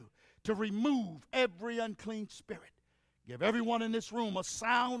beg you to remove every unclean spirit. Give everyone in this room a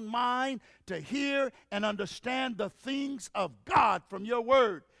sound mind to hear and understand the things of God from your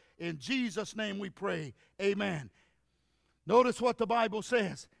word. In Jesus' name we pray. Amen. Notice what the Bible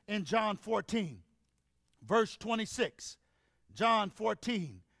says in John 14, verse 26. John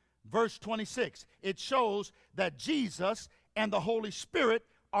 14, verse 26. It shows that Jesus and the Holy Spirit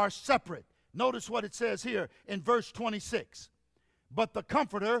are separate. Notice what it says here in verse 26. But the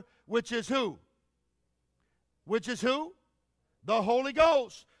Comforter, which is who? Which is who? The Holy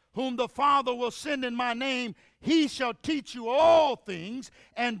Ghost, whom the Father will send in my name. He shall teach you all things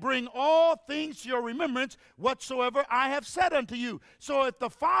and bring all things to your remembrance whatsoever I have said unto you. So if the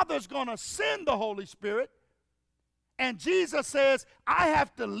Father's going to send the Holy Spirit, and Jesus says, I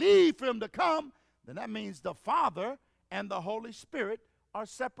have to leave for him to come, then that means the Father and the Holy Spirit are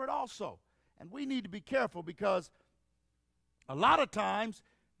separate also. And we need to be careful, because a lot of times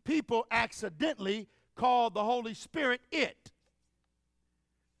people accidentally call the Holy Spirit it.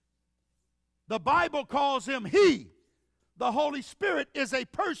 The Bible calls him he. The Holy Spirit is a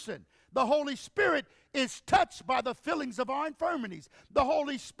person. The Holy Spirit is touched by the feelings of our infirmities. The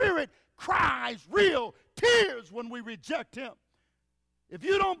Holy Spirit cries real tears when we reject him. If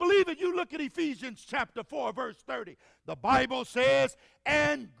you don't believe it, you look at Ephesians chapter 4, verse 30. The Bible says,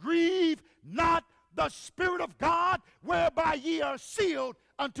 and grieve not the Spirit of God, whereby ye are sealed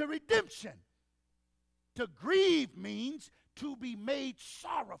unto redemption. To grieve means to be made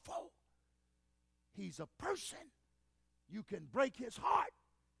sorrowful. He's a person. You can break his heart.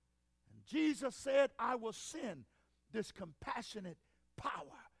 And Jesus said, I will send this compassionate power.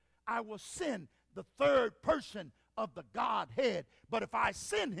 I will send the third person of the Godhead. But if I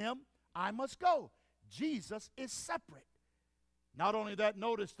send him, I must go. Jesus is separate. Not only that,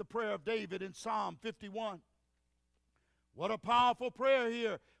 notice the prayer of David in Psalm 51. What a powerful prayer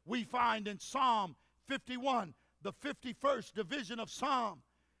here we find in Psalm 51, the 51st division of Psalm.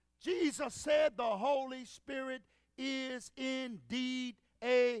 Jesus said the Holy Spirit is indeed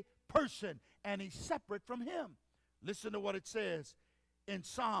a person, and he's separate from him. Listen to what it says in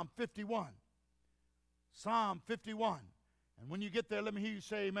Psalm 51. Psalm 51. And when you get there, let me hear you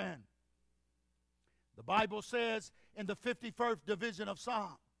say amen. The Bible says in the 51st division of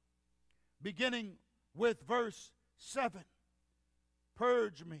Psalm, beginning with verse 7,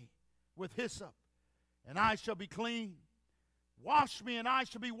 purge me with hyssop, and I shall be clean. Wash me, and I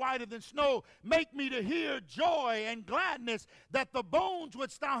shall be whiter than snow. Make me to hear joy and gladness, that the bones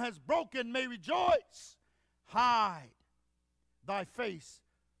which thou hast broken may rejoice. Hide thy face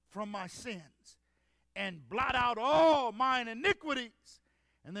from my sins, and blot out all mine iniquities.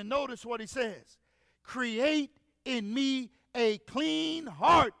 And then notice what he says. Create in me a clean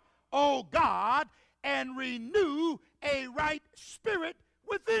heart, O God, and renew a right spirit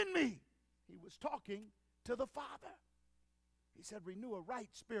within me. He was talking to the Father. He said, renew a right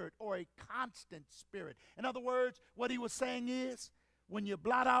spirit, or a constant spirit. In other words, what he was saying is, when you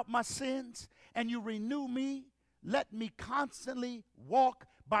blot out my sins and you renew me, let me constantly walk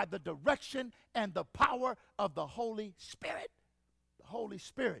by the direction and the power of the Holy Spirit. The Holy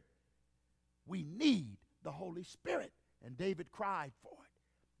Spirit. We need the Holy Spirit. And David cried for it.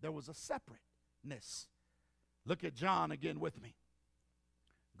 There was a separateness. Look at John again with me.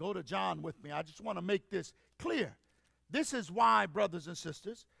 Go to John with me. I just want to make this clear. This is why, brothers and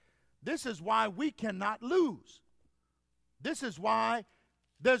sisters, this is why we cannot lose. This is why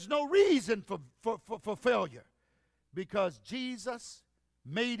there's no reason for failure, because Jesus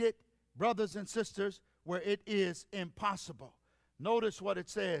made it, brothers and sisters, where it is impossible. Notice what it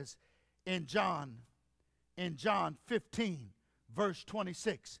says in John 15, verse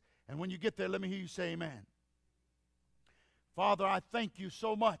 26. And when you get there, let me hear you say amen. Father, I thank you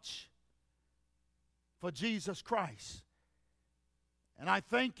so much for Jesus Christ. And I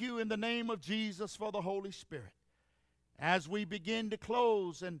thank you in the name of Jesus for the Holy Spirit. As we begin to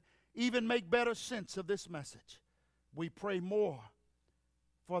close and even make better sense of this message, we pray more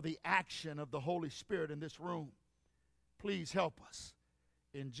for the action of the Holy Spirit in this room. Please help us.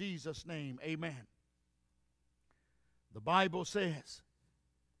 In Jesus' name, amen. The Bible says,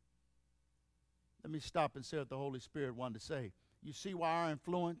 let me stop and say what the Holy Spirit wanted to say. You see why our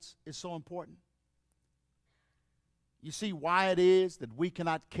influence is so important? You see why it is that we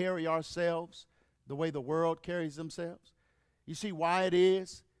cannot carry ourselves the way the world carries themselves? You see why it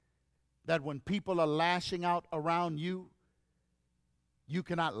is that when people are lashing out around you, you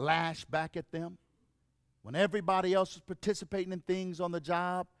cannot lash back at them? When everybody else is participating in things on the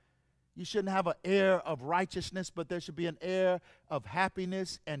job, you shouldn't have an air of righteousness, but there should be an air of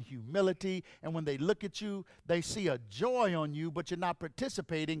happiness and humility. And when they look at you, they see a joy on you, but you're not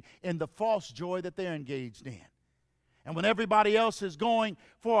participating in the false joy that they're engaged in. And when everybody else is going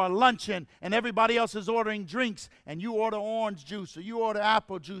for a luncheon and everybody else is ordering drinks and you order orange juice or you order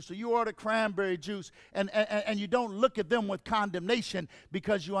apple juice or you order cranberry juice, and you don't look at them with condemnation,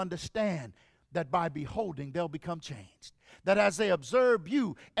 because you understand that by beholding they'll become changed. That as they observe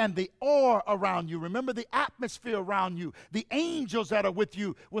you and the aura around you, remember the atmosphere around you, the angels that are with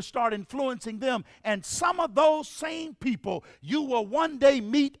you will start influencing them. And some of those same people you will one day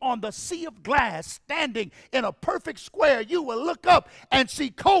meet on the sea of glass standing in a perfect square. You will look up and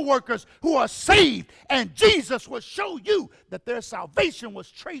see co-workers who are saved, and Jesus will show you that their salvation was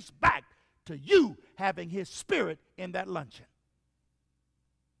traced back to you having his spirit in that luncheon.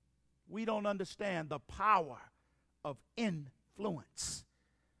 We don't understand the power of influence.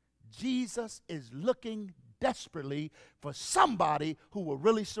 Jesus is looking desperately for somebody who will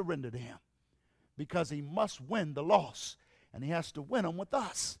really surrender to him, because he must win the lost, and he has to win them with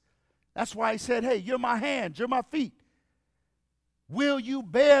us. That's why he said, hey, you're my hands, you're my feet. Will you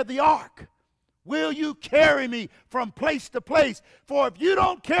bear the ark? Will you carry me from place to place? For if you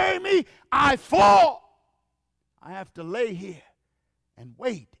don't carry me, I fall. I have to lay here and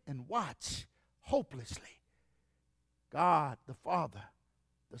wait and watch hopelessly. God, the Father,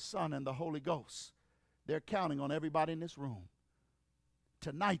 the Son, and the Holy Ghost, they're counting on everybody in this room.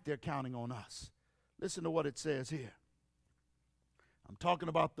 Tonight they're counting on us. Listen to what it says here. I'm talking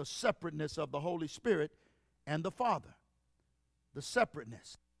about the separateness of the Holy Spirit and the Father. The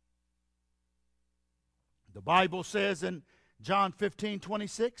separateness. The Bible says in John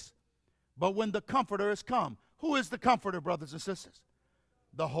 15:26, but when the Comforter has come. Who is the Comforter, brothers and sisters?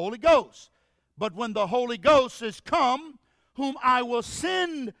 The Holy Ghost. But when the Holy Ghost is come, whom I will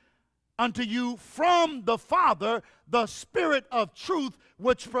send unto you from the Father, the Spirit of truth,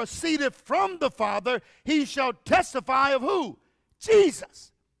 which proceedeth from the Father, he shall testify of who?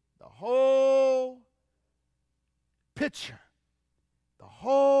 Jesus. The whole picture, the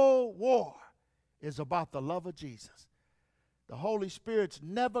whole war is about the love of Jesus. The Holy Spirit's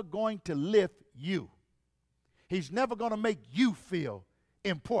never going to lift you. He's never going to make you feel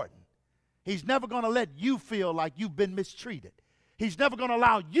important. He's never going to let you feel like you've been mistreated. He's never going to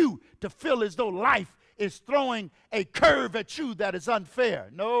allow you to feel as though life is throwing a curve at you that is unfair.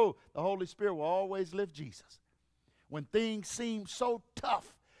 No, the Holy Spirit will always lift Jesus. When things seem so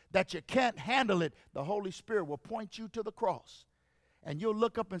tough that you can't handle it, the Holy Spirit will point you to the cross. And you'll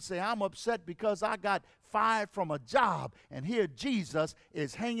look up and say, I'm upset because I got fired from a job, and here Jesus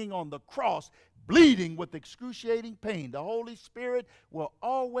is hanging on the cross, bleeding with excruciating pain. The Holy Spirit will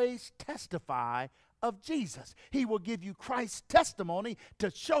always testify of Jesus. He will give you Christ's testimony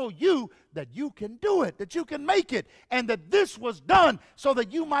to show you that you can do it, that you can make it, and that this was done so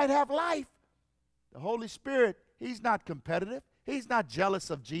that you might have life. The Holy Spirit, he's not competitive. He's not jealous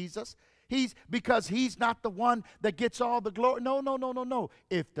of Jesus. Because he's not the one that gets all the glory. No.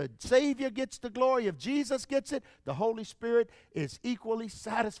 If the Savior gets the glory, if Jesus gets it, the Holy Spirit is equally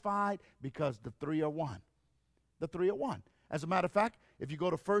satisfied, because the three are one. The three are one. As a matter of fact, if you go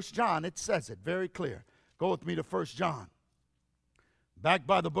to 1 John, it says it very clear. Go with me to 1 John. Back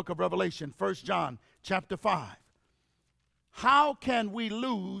by the book of Revelation, 1 John chapter 5. How can we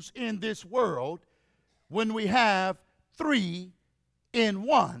lose in this world when we have three in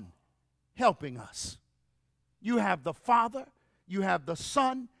one helping us? You have the Father, you have the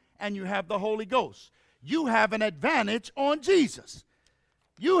Son, and you have the Holy Ghost. you have an advantage on Jesus.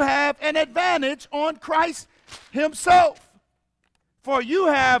 You have an advantage on Christ himself. For you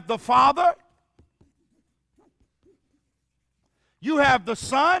have the Father, you have the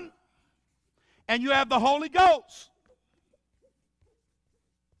Son, and you have the Holy Ghost.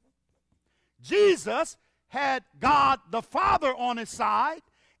 Jesus had God the Father on his side,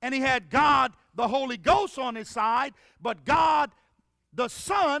 and he had God the Holy Ghost on his side, but God the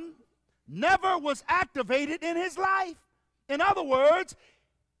Son never was activated in his life. In other words,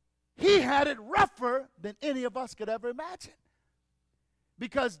 he had it rougher than any of us could ever imagine.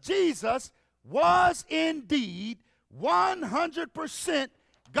 Because Jesus was indeed 100%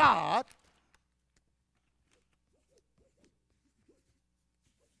 God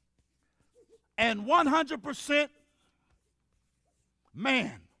and 100%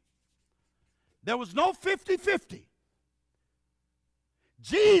 man. There was no 50-50.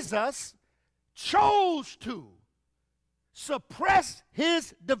 Jesus chose to suppress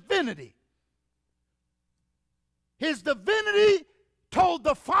his divinity. His divinity told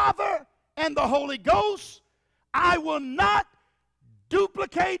the Father and the Holy Ghost, I will not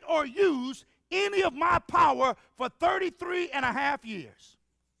duplicate or use any of my power for 33 and a half years.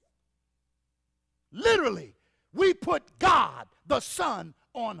 Literally, we put God the Son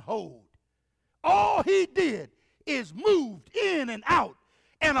on hold. All he did is moved in and out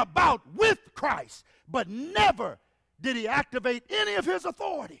and about with Christ, but never did he activate any of his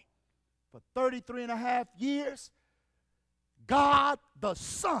authority. For 33 and a half years, God the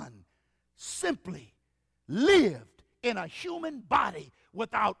Son simply lived in a human body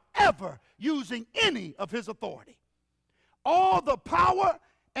without ever using any of his authority. All the power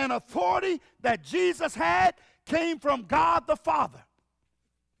and authority that Jesus had came from God the Father.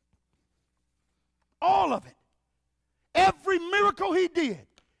 All of it. Every miracle he did,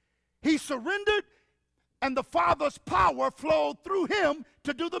 he surrendered, and the Father's power flowed through him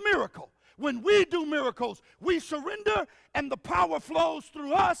to do the miracle. When we do miracles, we surrender, and the power flows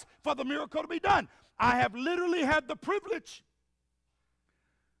through us for the miracle to be done. I have literally had the privilege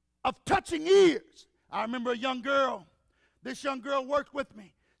of touching ears. I remember a young girl. This young girl worked with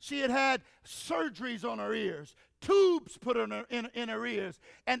me. She had had surgeries on her ears, tubes put in her ears,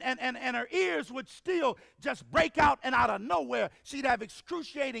 and her ears would still just break out, and out of nowhere she'd have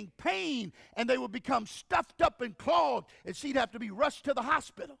excruciating pain, and they would become stuffed up and clogged, and she'd have to be rushed to the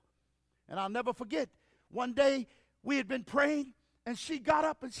hospital. And I'll never forget, one day we had been praying, and she got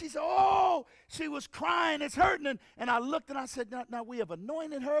up and she said, oh, she was crying, it's hurting. And I looked and I said, now we have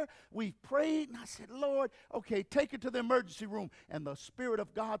anointed her, we've prayed. And I said, Lord, okay, take her to the emergency room. And the Spirit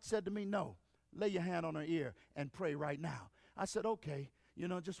of God said to me, no, lay your hand on her ear and pray right now. I said, okay. You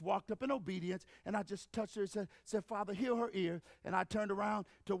know, just walked up in obedience, and I just touched her and said, Father, heal her ear. And I turned around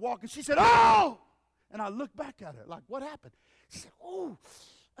to walk, and she said, oh! And I looked back at her like, what happened? She said, oh.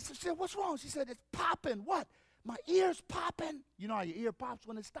 I said, what's wrong? She said, it's popping. What? My ear's popping. You know how your ear pops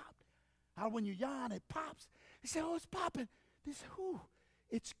when it stopped? How when you yawn, it pops. He said, oh, it's popping. They said, whew,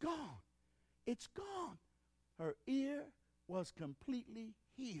 it's gone. It's gone. Her ear was completely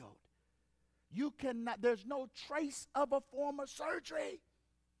healed. You cannot, there's no trace of a former surgery.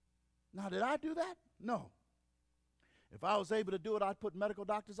 Now, did I do that? No. If I was able to do it, I'd put medical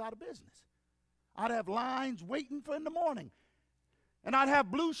doctors out of business. I'd have lines waiting for in the morning. And I'd have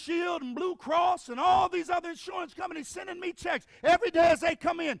Blue Shield and Blue Cross and all these other insurance companies sending me checks. Every day as they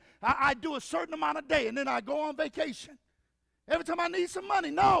come in, I do a certain amount a day, and then I go on vacation. Every time I need some money.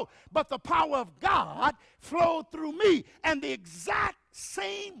 No, but the power of God flowed through me. And the exact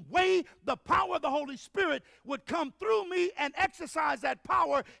same way the power of the Holy Spirit would come through me and exercise that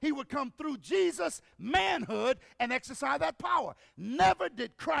power, he would come through Jesus' manhood and exercise that power. Never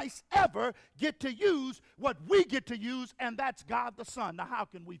did Christ ever get to use what we get to use, and that's God the Son. Now, how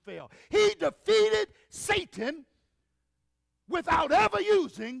can we fail? He defeated Satan without ever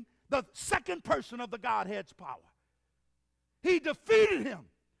using the second person of the Godhead's power. He defeated him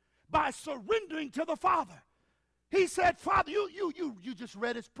by surrendering to the Father. He said, Father, you just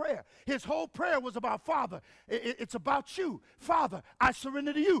read his prayer. His whole prayer was about Father. It's about you. Father, I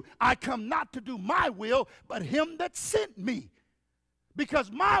surrender to you. I come not to do my will, but him that sent me.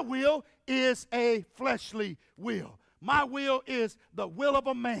 Because my will is a fleshly will. My will is the will of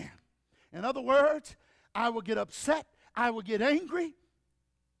a man. In other words, I will get upset. I will get angry.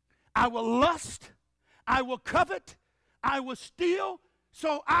 I will lust. I will covet. I will steal.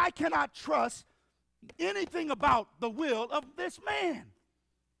 So I cannot trust anything about the will of this man.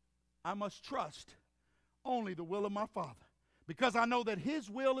 I must trust only the will of my Father, because I know that his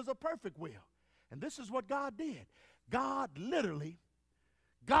will is a perfect will. And this is what God did. God literally,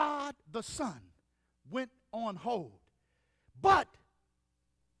 God the Son, went on hold. But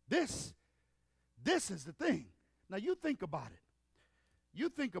this is the thing. Now you think about it. You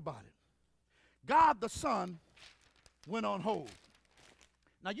think about it. God the Son went on hold.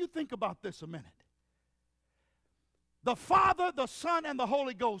 Now you think about this a minute. The Father, the Son, and the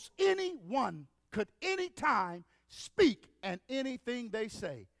Holy Ghost, anyone could anytime speak, and anything they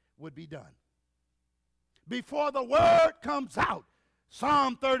say would be done. Before the word comes out,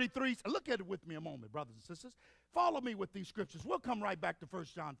 Psalm 33, look at it with me a moment, brothers and sisters. Follow me with these scriptures. We'll come right back to 1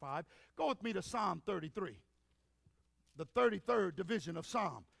 John 5. Go with me to Psalm 33, the 33rd division of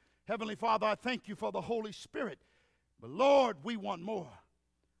Psalm. Heavenly Father, I thank you for the Holy Spirit. But Lord, we want more.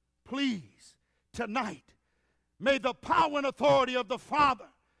 Please, tonight, may the power and authority of the Father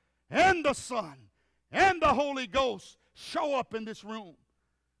and the Son and the Holy Ghost show up in this room.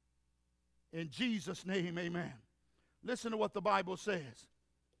 In Jesus' name, amen. Listen to what the Bible says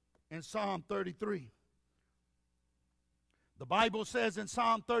in Psalm 33. The Bible says in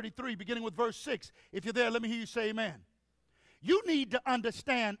Psalm 33, beginning with verse 6, if you're there, let me hear you say amen. You need to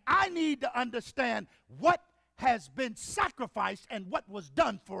understand, I need to understand what has been sacrificed and what was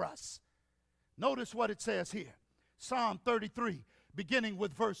done for us. Notice what it says here. Psalm 33, beginning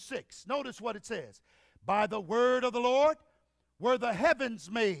with verse 6. Notice what it says. By the word of the Lord were the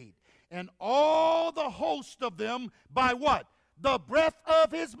heavens made, and all the host of them by what? The breath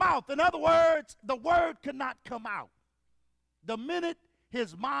of his mouth. In other words, the word could not come out. The minute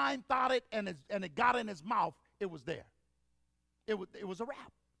his mind thought it and it got in his mouth, it was there. It was a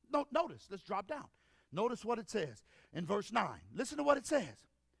wrap. No, notice, let's drop down. Notice what it says in verse 9. Listen to what it says.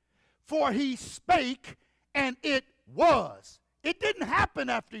 For he spake, and it was. It didn't happen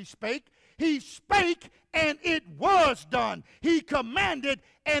after he spake. He spake, and it was done. He commanded,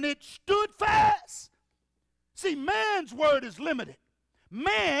 and it stood fast. See, man's word is limited.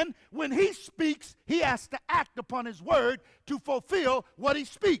 Man, when he speaks, he has to act upon his word to fulfill what he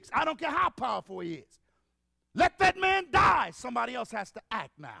speaks. I don't care how powerful he is. Let that man die. Somebody else has to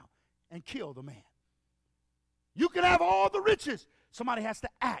act now and kill the man. You can have all the riches. Somebody has to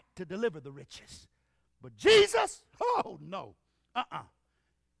act to deliver the riches. But Jesus, oh, no.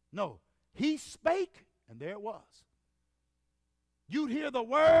 No. He spake, and there it was. You'd hear the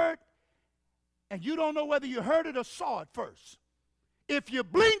word, and you don't know whether you heard it or saw it first. If you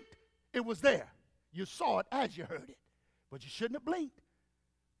blinked, it was there. You saw it as you heard it. But you shouldn't have blinked.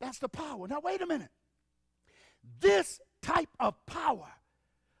 That's the power. Now, wait a minute. This type of power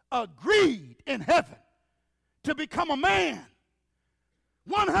agreed in heaven to become a man,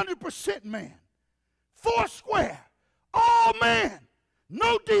 100% man, four square, all man,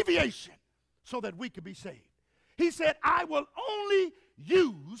 no deviation, so that we could be saved. He said, I will only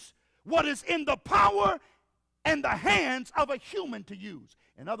use what is in the power and the hands of a human to use.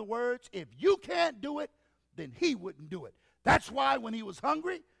 In other words, if you can't do it, then he wouldn't do it. That's why when he was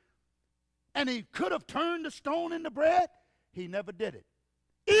hungry and he could have turned the stone into bread, he never did it.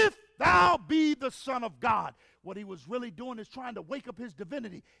 If thou be the Son of God, what he was really doing is trying to wake up his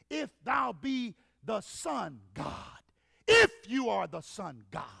divinity. If thou be the Son God, if you are the Son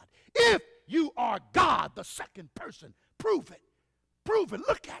God, if you are God, the second person, prove it. Prove it.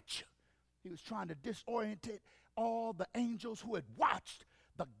 Look at you. He was trying to disorient all the angels who had watched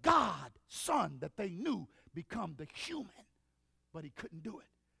the God Son that they knew become the human. But he couldn't do it.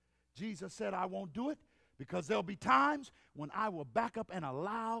 Jesus said, I won't do it because there'll be times when I will back up and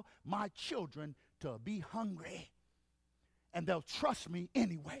allow my children to be hungry. And they'll trust me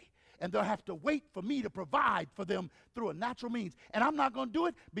anyway. And they'll have to wait for me to provide for them through a natural means. And I'm not going to do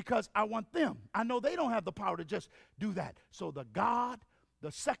it because I want them. I know they don't have the power to just do that. So the God,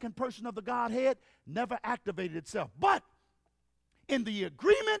 the second person of the Godhead, never activated itself. But in the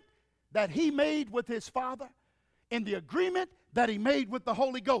agreement that he made with his Father, in the agreement that he made with the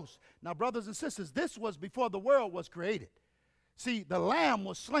Holy Ghost. Now, brothers and sisters, this was before the world was created. See, the Lamb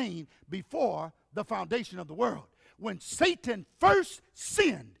was slain before the foundation of the world. When Satan first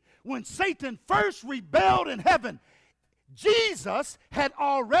sinned, when Satan first rebelled in heaven, Jesus had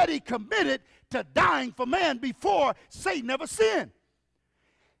already committed to dying for man before Satan ever sinned.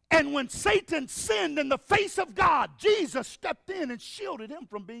 And when Satan sinned in the face of God, Jesus stepped in and shielded him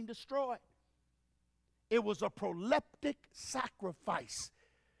from being destroyed. It was a proleptic sacrifice.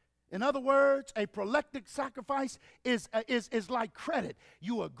 In other words, a proleptic sacrifice is like credit.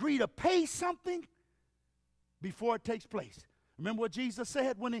 You agree to pay something before it takes place. Remember what Jesus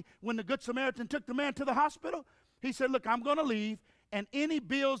said when the Good Samaritan took the man to the hospital? He said, look, I'm going to leave, and any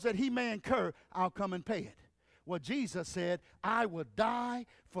bills that he may incur, I'll come and pay it. Well, Jesus said, I will die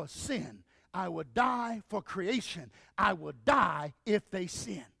for sin. I will die for creation. I will die if they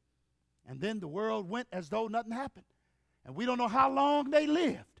sin. And then the world went as though nothing happened. And we don't know how long they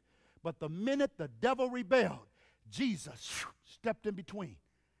lived. But the minute the devil rebelled, Jesus stepped in between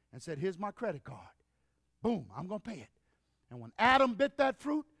and said, here's my credit card. Boom, I'm going to pay it. And when Adam bit that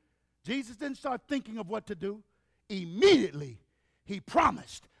fruit, Jesus didn't start thinking of what to do. Immediately, he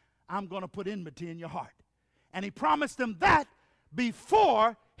promised, I'm going to put enmity in your heart. And he promised them that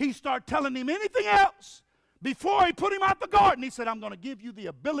before he started telling him anything else. Before he put him out the garden, he said, I'm going to give you the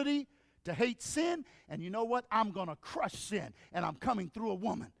ability to hate sin. And you know what? I'm going to crush sin. And I'm coming through a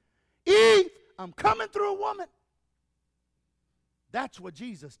woman. Eve, I'm coming through a woman. That's what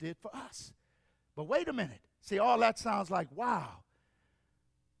Jesus did for us. But wait a minute. See, all that sounds like, wow.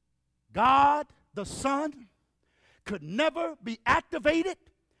 God, the Son, could never be activated.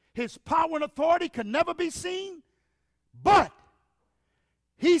 His power and authority could never be seen. But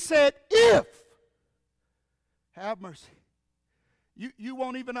he said, if, have mercy, you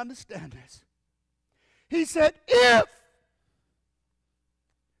won't even understand this. He said, if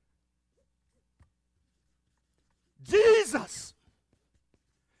Jesus,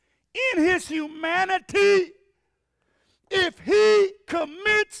 in his humanity, if he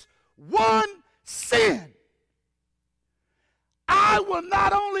commits one sin, I will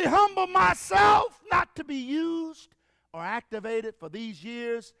not only humble myself not to be used or activated for these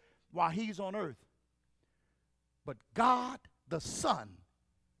years while he's on earth, but God the Son,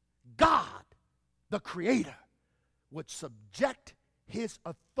 God the Creator, would subject his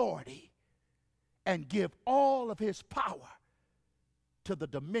authority and give all of his power to the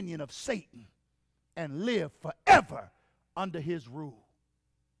dominion of Satan and live forever under his rule.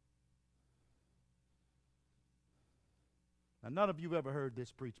 Now, none of you have ever heard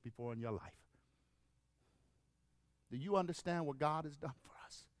this preached before in your life. Do you understand what God has done for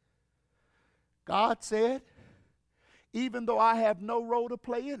us? God said, even though I have no role to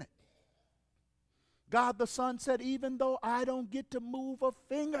play in it. God the Son said, even though I don't get to move a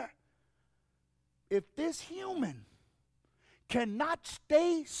finger, if this human cannot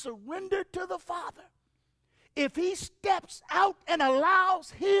stay surrendered to the Father, if he steps out and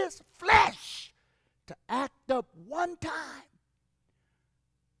allows his flesh to act up one time,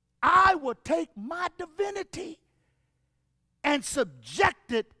 I will take my divinity and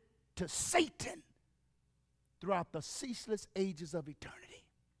subject it to Satan throughout the ceaseless ages of eternity.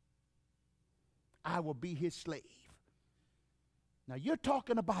 I will be his slave. Now you're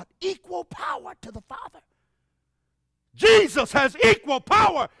talking about equal power to the Father. Jesus has equal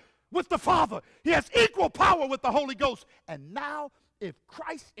power with the Father. He has equal power with the Holy Ghost. And now, if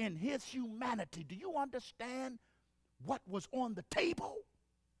Christ in his humanity, do you understand what was on the table?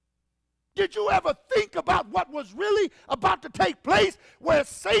 Did you ever think about what was really about to take place where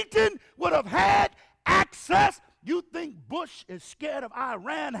Satan would have had access? You think Bush is scared of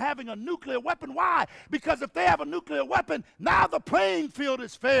Iran having a nuclear weapon? Why? Because if they have a nuclear weapon, now the playing field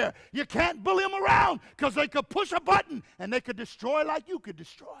is fair. You can't bully them around because they could push a button and they could destroy like you could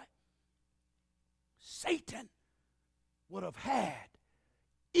destroy. Satan would have had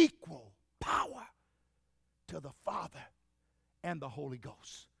equal power to the Father and the Holy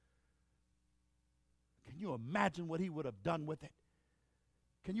Ghost. Can you imagine what he would have done with it?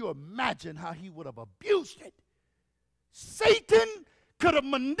 Can you imagine how he would have abused it? Satan could have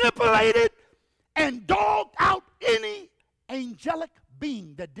manipulated and dogged out any angelic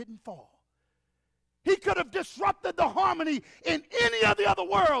being that didn't fall. He could have disrupted the harmony in any of the other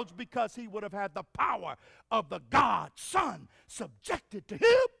worlds because he would have had the power of the God, Son, subjected to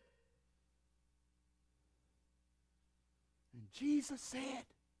him. And Jesus said,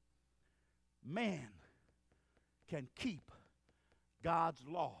 man can keep God's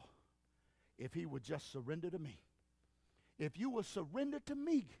law if he would just surrender to me. If you will surrender to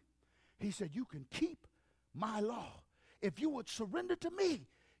me, he said, you can keep my law. If you would surrender to me,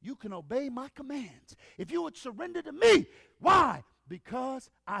 you can obey my commands. If you would surrender to me, why? Because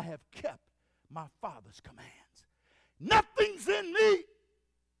I have kept my Father's commands. Nothing's in me,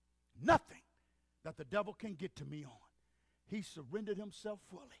 nothing that the devil can get to me on. He surrendered himself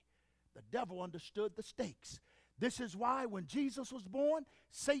fully. The devil understood the stakes. This is why when Jesus was born,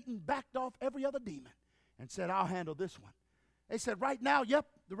 Satan backed off every other demon and said, I'll handle this one. They said, right now, yep,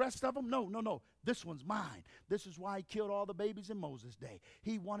 the rest of them, no, this one's mine. This is why he killed all the babies in Moses' day.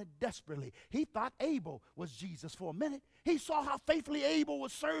 He wanted desperately. He thought Abel was Jesus for a minute. He saw how faithfully Abel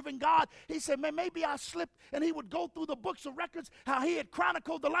was serving God. He said, man, maybe I slipped. And he would go through the books of records, how he had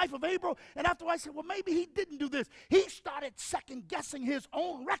chronicled the life of Abel. And after I said, well, maybe he didn't do this. He started second-guessing his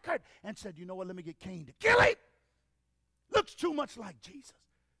own record and said, you know what, let me get Cain to kill him. Looks too much like Jesus.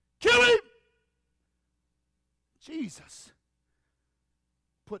 Kill him. Jesus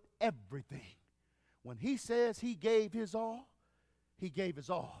put everything. When he says he gave his all, he gave his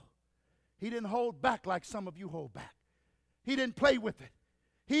all. He didn't hold back like some of you hold back. He didn't play with it.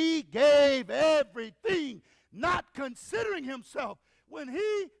 He gave everything, not considering himself. When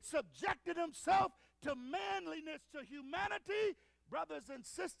he subjected himself to manliness, to humanity, brothers and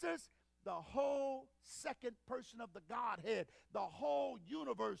sisters, the whole second person of the Godhead, the whole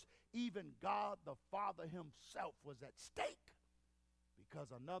universe, even God the Father himself was at stake, because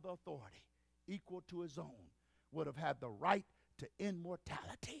another authority equal to his own would have had the right to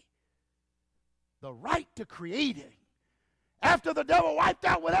immortality, the right to creating. After the devil wiped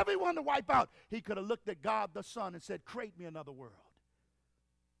out whatever he wanted to wipe out, he could have looked at God the Son and said, create me another world.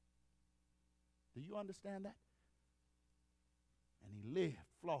 Do you understand that? And he lived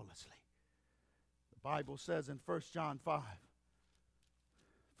flawlessly. The Bible says in 1 John 5,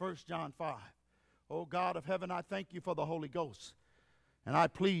 1 John 5, oh God of heaven, I thank you for the Holy Ghost, and I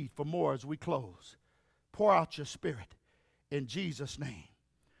plead for more as we close. Pour out your Spirit in Jesus' name.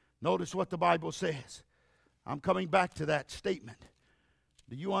 Notice what the Bible says. I'm coming back to that statement.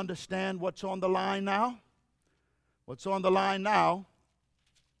 Do you understand what's on the line now? What's on the line now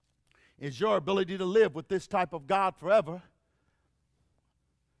is your ability to live with this type of God forever,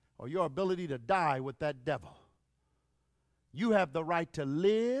 or your ability to die with that devil. You have the right to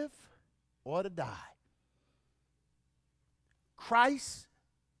live or to die. Christ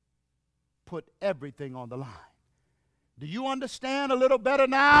put everything on the line. Do you understand a little better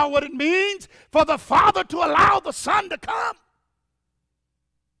now what it means for the Father to allow the Son to come?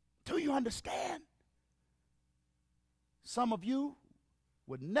 Do you understand? Some of you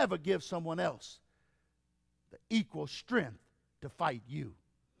would never give someone else the equal strength to fight you.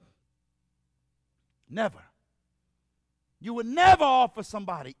 Never. You would never offer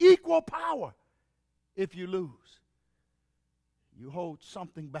somebody equal power if you lose. You hold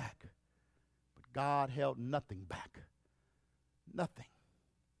something back, but God held nothing back. Nothing.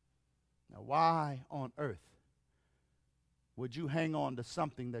 Now, why on earth would you hang on to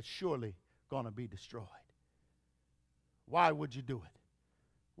something that's surely going to be destroyed? Why would you do it?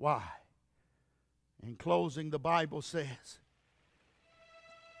 Why? In closing, the Bible says,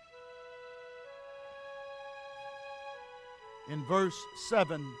 in verse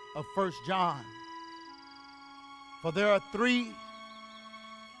 7 of 1 John, for there are three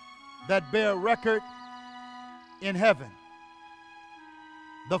that bear record in heaven: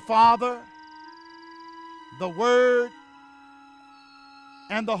 the Father, the Word,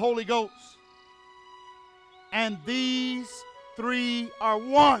 and the Holy Ghost. And these three are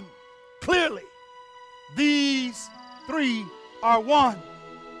one. Clearly, these three are one.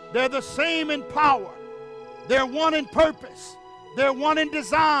 They're the same in power. They're one in purpose. They're one in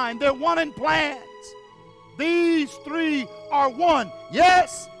design. They're one in plans. These three are one.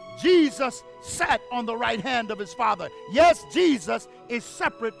 Yes, Jesus sat on the right hand of his Father. Yes, Jesus is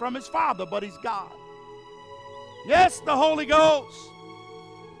separate from his Father, but he's God. Yes, the Holy Ghost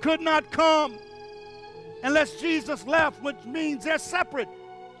could not come unless Jesus left, which means they're separate.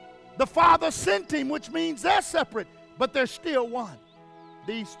 The Father sent him, which means they're separate, but they're still one.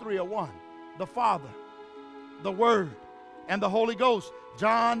 These three are one: the Father, the Word, and the Holy Ghost.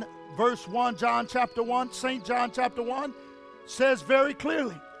 John verse 1, John chapter 1, St. John chapter 1 says very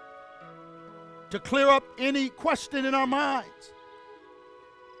clearly, to clear up any question in our minds,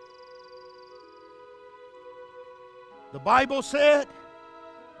 the Bible said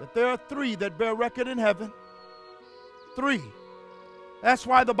that there are three that bear record in heaven. Three. That's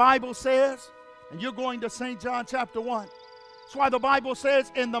why the Bible says, and you're going to St. John chapter 1, that's why the Bible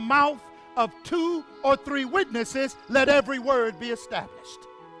says, in the mouth of 2 or 3 witnesses, let every word be established.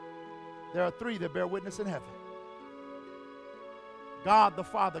 There are 3 that bear witness in heaven. God the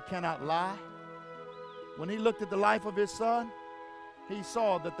Father cannot lie. When he looked at the life of his Son, he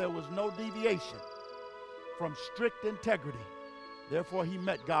saw that there was no deviation from strict integrity. Therefore, he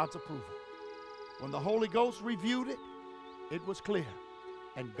met God's approval. When the Holy Ghost reviewed it, it was clear.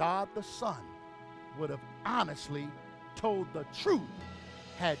 And God the Son would have honestly told the truth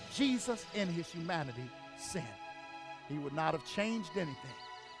had Jesus in his humanity sinned. He would not have changed anything.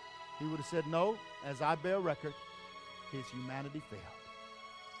 He would have said, no, as I bear record, his humanity failed.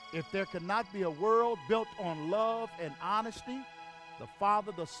 If there could not be a world built on love and honesty, the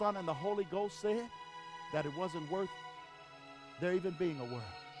Father, the Son, and the Holy Ghost said that it wasn't worth there even being a world.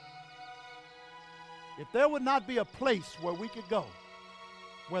 If there would not be a place where we could go,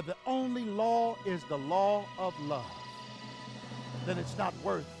 where the only law is the law of love, then it's not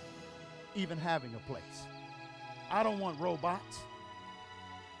worth even having a place. I don't want robots.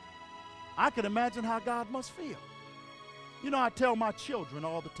 I can imagine how God must feel. You know, I tell my children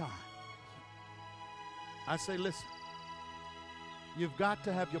all the time, I say, listen, you've got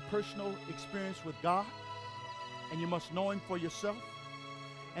to have your personal experience with God, and you must know Him for yourself,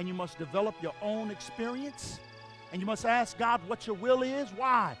 and you must develop your own experience, and you must ask God what your will is.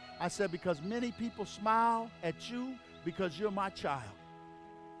 Why? I said, because many people smile at you because you're my child.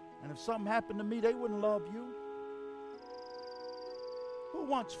 And if something happened to me, they wouldn't love you. Who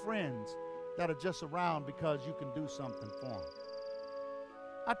wants friends that are just around because you can do something for them?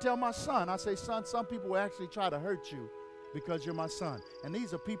 I tell my son, I say, son, some people will actually try to hurt you because you're my son. And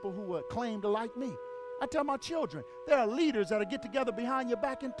these are people who claim to like me. I tell my children, there are leaders that'll get together behind your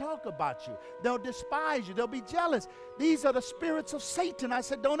back and talk about you. They'll despise you. They'll be jealous. These are the spirits of Satan. I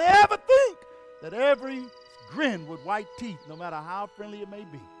said, don't ever think that every grin with white teeth, no matter how friendly it may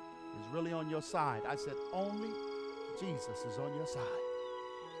be, is really on your side. I said, only Jesus is on your side.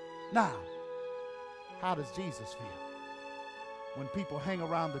 Now, how does Jesus feel when people hang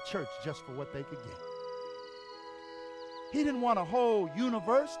around the church just for what they could get? He didn't want a whole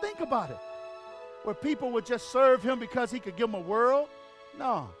universe. Think about it. Where people would just serve Him because He could give them a world.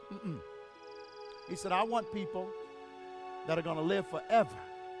 No. He said, I want people that are going to live forever.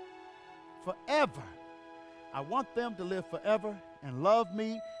 Forever. I want them to live forever and love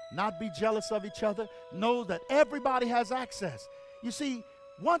me, not be jealous of each other, know that everybody has access. You see,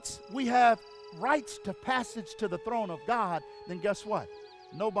 once we have rights to passage to the throne of God, then guess what?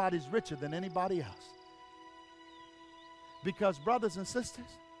 Nobody's richer than anybody else. Because, brothers and sisters,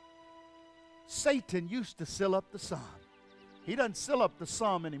 Satan used to seal up the sum. He doesn't seal up the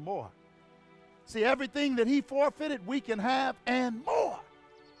sum anymore. See, everything that he forfeited, we can have and more.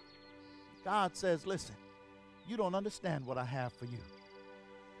 God says, listen, you don't understand what I have for you.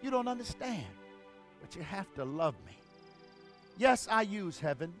 You don't understand, but you have to love me. Yes, I use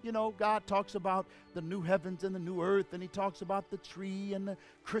heaven. You know, God talks about the new heavens and the new earth, and He talks about the tree and the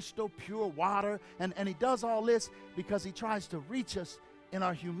crystal pure water, and He does all this because He tries to reach us in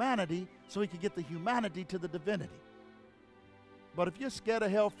our humanity so He can get the humanity to the divinity. But if you're scared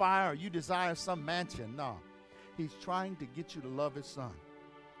of hellfire or you desire some mansion, no. He's trying to get you to love His Son.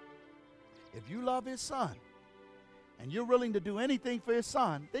 If you love His Son and you're willing to do anything for His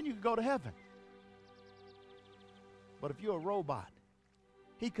Son, then you can go to heaven. But if you're a robot,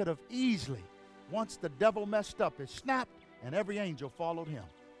 He could have easily, once the devil messed up, it snapped and every angel followed Him.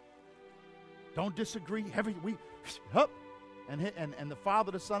 Don't disagree. And the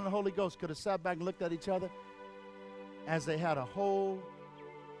Father, the Son, and the Holy Ghost could have sat back and looked at each other as they had a whole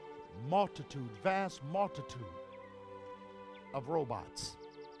multitude, vast multitude of robots.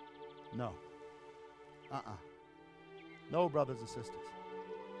 No. No, brothers and sisters.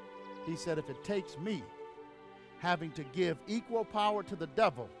 He said, if it takes me having to give equal power to the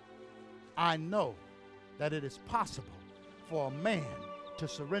devil, I know that it is possible for a man to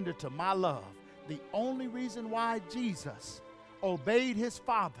surrender to my love. The only reason why Jesus obeyed His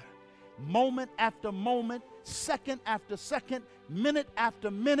Father moment after moment, second after second, minute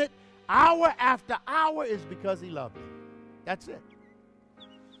after minute, hour after hour is because He loved him. That's it.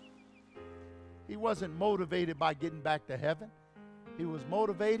 He wasn't motivated by getting back to heaven. He was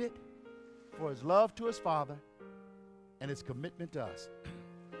motivated for His love to His Father and His commitment to us.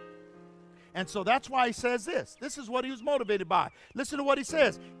 And so that's why He says this. This is what He was motivated by. Listen to what He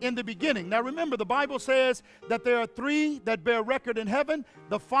says in the beginning. Now remember, the Bible says that there are three that bear record in heaven: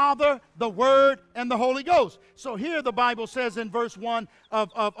 the Father, the Word, and the Holy Ghost. So here the Bible says in verse 1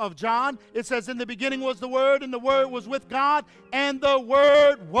 of John, it says, in the beginning was the Word, and the Word was with God, and the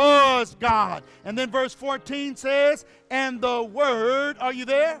Word was God. And then verse 14 says, and the Word, are you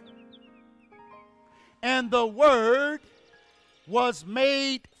there? And the Word was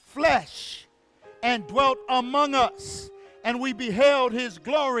made flesh and dwelt among us, and we beheld His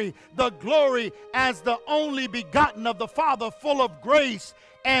glory, the glory as the only begotten of the Father, full of grace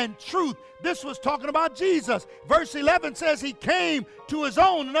and truth. This was talking about Jesus. Verse 11 says He came to His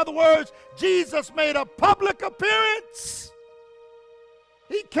own. In other words, Jesus made a public appearance.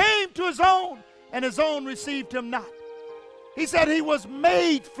 He came to His own, and His own received Him not. He said He was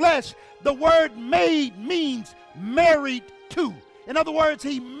made flesh. The word made means married to. In other words,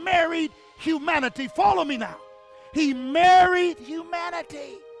 He married humanity. Follow me now. He married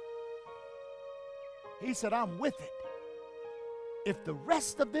humanity. He said, I'm with it. If the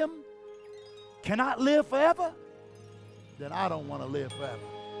rest of them cannot live forever, then I don't want to live forever.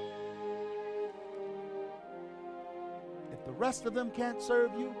 If the rest of them can't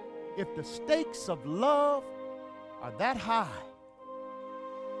serve you, if the stakes of love are that high,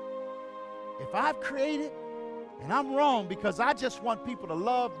 if I've created and I'm wrong because I just want people to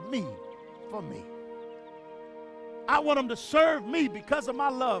love me for me, I want them to serve me because of my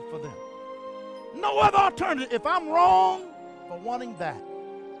love for them. No other alternative. If I'm wrong for wanting that,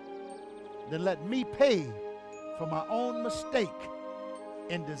 then let me pay for my own mistake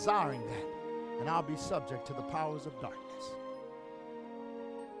in desiring that, and I'll be subject to the powers of darkness.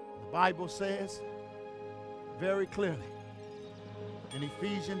 The Bible says very clearly in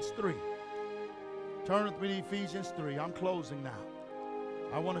Ephesians 3. Turn with me to Ephesians 3. I'm closing now.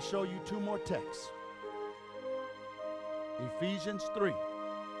 I want to show you two more texts. Ephesians 3.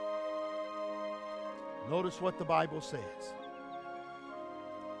 Notice what the Bible says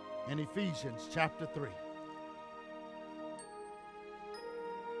in Ephesians chapter 3.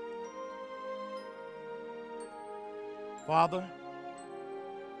 Father,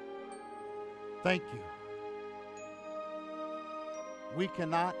 thank you. We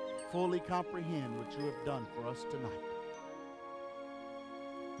cannot fully comprehend what you have done for us tonight.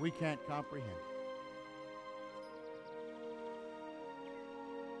 We can't comprehend it.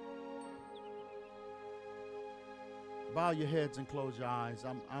 Bow your heads and close your eyes.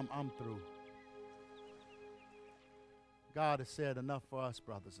 I'm through. God has said enough for us,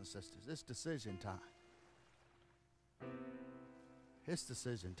 brothers and sisters. It's decision time. It's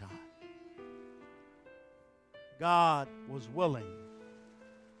decision time. God was willing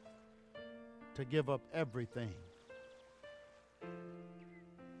to give up everything.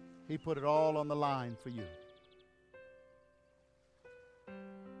 He put it all on the line for you.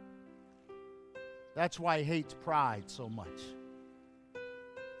 That's why he hates pride so much.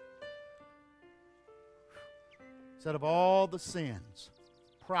 Instead of all the sins,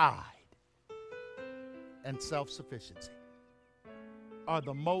 pride and self-sufficiency are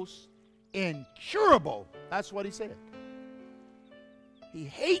the most incurable. That's what he said. He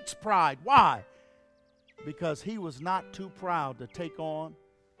hates pride. Why? Because he was not too proud to take on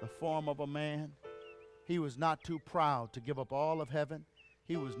the form of a man. He was not too proud to give up all of heaven.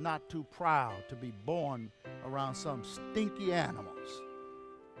 He was not too proud to be born around some stinky animals.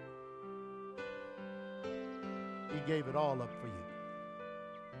 He gave it all up for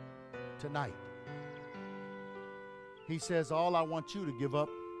you. Tonight, he says, all I want you to give up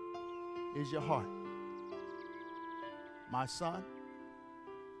is your heart. My son,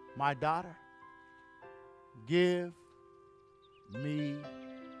 my daughter, give me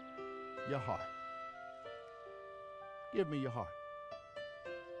your heart. Give me your heart.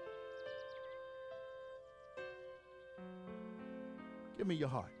 Give me your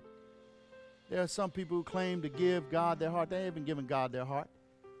heart. There are some people who claim to give God their heart. They haven't given God their heart.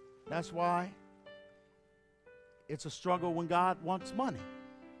 That's why it's a struggle when God wants money,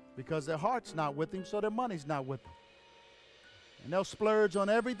 because their heart's not with him, so their money's not with them. And they'll splurge on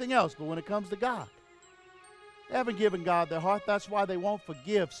everything else, but when it comes to God, they haven't given God their heart. That's why they won't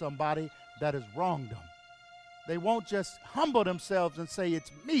forgive somebody that has wronged them. They won't just humble themselves and say,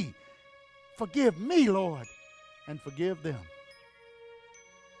 it's me. Forgive me, Lord, and forgive them.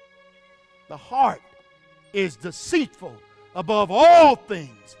 The heart is deceitful above all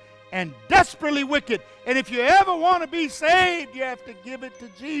things and desperately wicked. And if you ever want to be saved, you have to give it to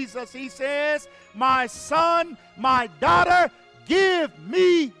Jesus. He says, my son, my daughter, give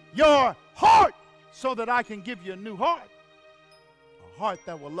me your heart so that I can give you a new heart. A heart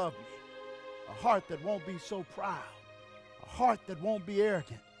that will love me. A heart that won't be so proud. A heart that won't be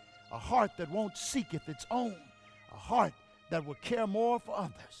arrogant. A heart that won't seeketh its own. A heart that will care more for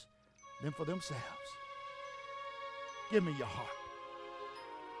others than for themselves. Give me your heart.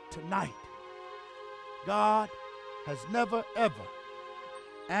 Tonight, God has never ever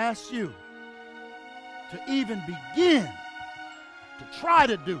asked you to even begin to try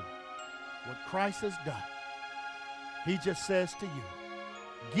to do what Christ has done. He just says to you,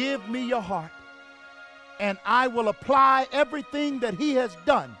 give me your heart, and I will apply everything that he has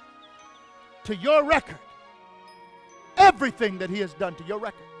done to your record. Everything that he has done to your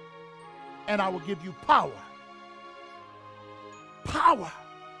record. And I will give you power. Power.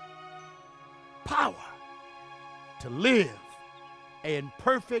 Power to live in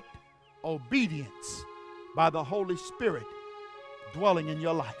perfect obedience by the Holy Spirit dwelling in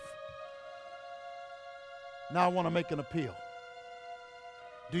your life. Now I want to make an appeal.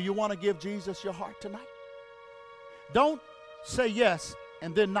 Do you want to give Jesus your heart tonight? Don't say yes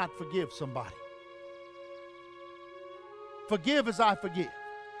and then not forgive somebody. Forgive as I forgive.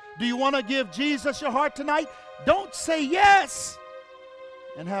 Do you want to give Jesus your heart tonight? Don't say yes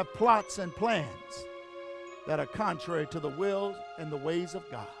and have plots and plans that are contrary to the will and the ways of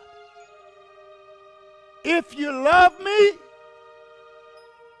God. If you love me,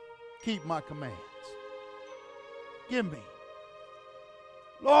 keep my commands. Give me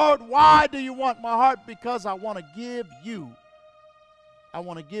Lord, why do you want my heart? Because I want to give you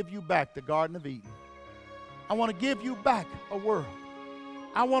back the Garden of Eden. I want to give you back a world.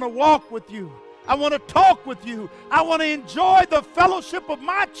 I want to walk with you. I want to talk with you. I want to enjoy the fellowship of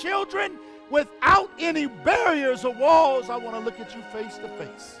my children without any barriers or walls. I want to look at you face to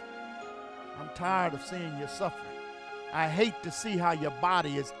face. I'm tired of seeing you suffering. I hate to see how your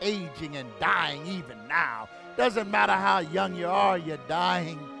body is aging and dying even now. Doesn't matter how young you are, you're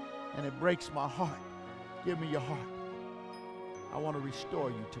dying, and it breaks my heart. Give me your heart. I want to restore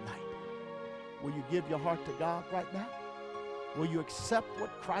you tonight. Will you give your heart to God right now? Will you accept what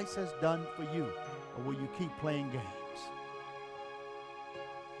Christ has done for you, or will you keep playing games?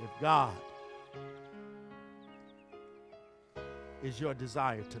 If God is your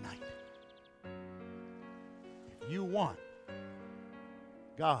desire tonight, if you want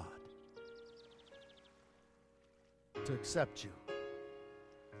God to accept you,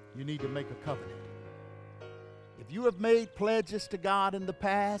 you need to make a covenant. If you have made pledges to God in the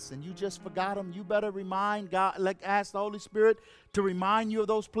past and you just forgot them, you better remind God, ask the Holy Spirit to remind you of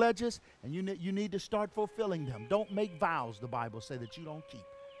those pledges, and you need to start fulfilling them. Don't make vows, the Bible says, that you don't keep.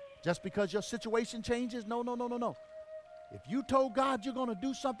 Just because your situation changes, no. If you told God you're going to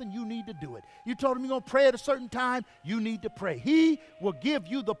do something, you need to do it. You told him you're going to pray at a certain time, you need to pray. He will give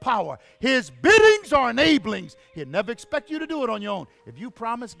you the power. His biddings are enablings. He'll never expect you to do it on your own. If you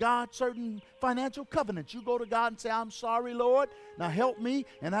promise God certain financial covenants, you go to God and say, I'm sorry, Lord. Now help me.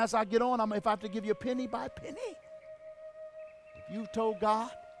 And as I get on, if I have to give you a penny by penny. If you told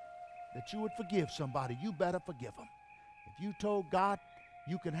God that you would forgive somebody, you better forgive them. If you told God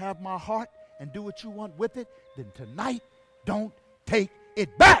you can have my heart and do what you want with it, then tonight, don't take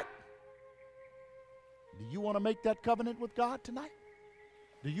it back. Do you want to make that covenant with God tonight?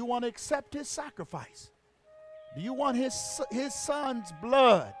 Do you want to accept his sacrifice? Do you want his son's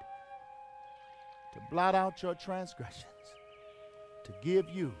blood to blot out your transgressions, to give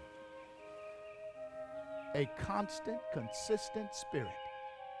you a constant, consistent spirit?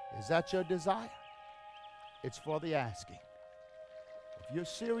 Is that your desire? It's for the asking. If you're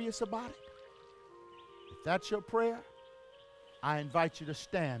serious about it, if that's your prayer, I invite you to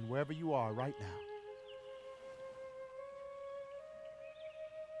stand wherever you are right now.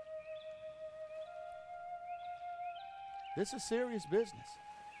 This is serious business.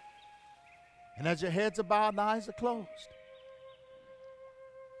 And as your heads are bowed and eyes are closed,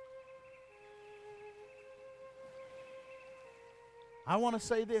 I want to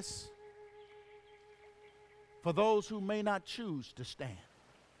say this for those who may not choose to stand.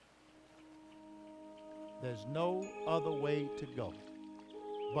 There's no other way to go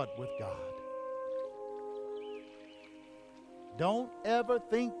but with God. Don't ever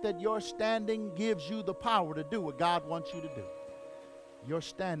think that your standing gives you the power to do what God wants you to do. Your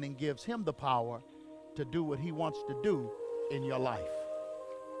standing gives him the power to do what he wants to do in your life.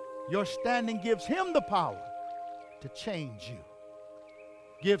 Your standing gives him the power to change you.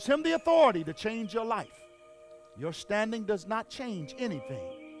 Gives him the authority to change your life. Your standing does not change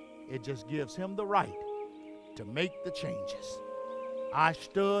anything. It just gives him the right to make the changes. I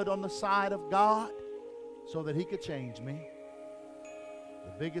stood on the side of God so that he could change me.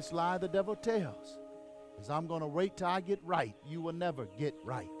 The biggest lie the devil tells is I'm going to wait till I get right. You will never get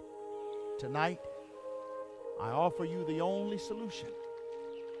right. Tonight, I offer you the only solution.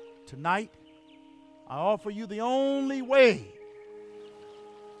 Tonight, I offer you the only way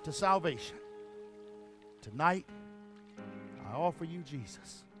to salvation. Tonight, I offer you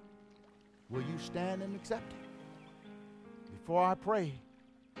Jesus. Will you stand and accept him? Before I pray,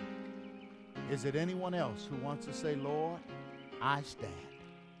 is it anyone else who wants to say, Lord, I stand?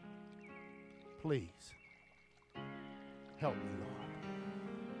 Please, help me,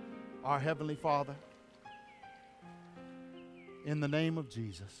 Lord. Our Heavenly Father, in the name of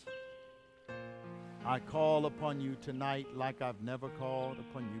Jesus, I call upon you tonight like I've never called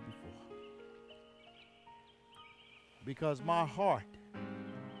upon you before. Because my heart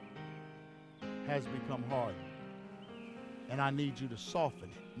has become hardened. And I need you to soften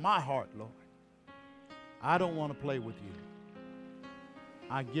it. My heart, Lord. I don't want to play with you.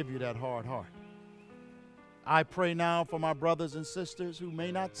 I give you that hard heart. I pray now for my brothers and sisters who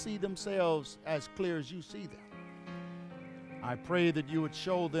may not see themselves as clear as you see them. I pray that you would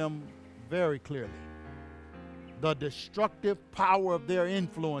show them very clearly the destructive power of their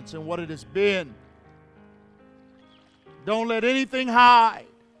influence and what it has been. Don't let anything hide.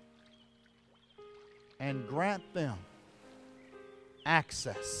 And grant them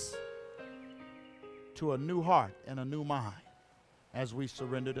access to a new heart and a new mind as we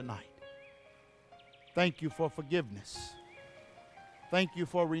surrender tonight. Thank you for forgiveness. Thank you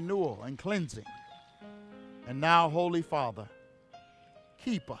for renewal and cleansing. And now, Holy Father,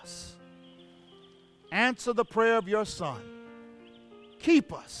 keep us. Answer the prayer of your Son.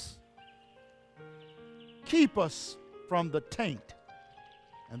 Keep us. Keep us from the taint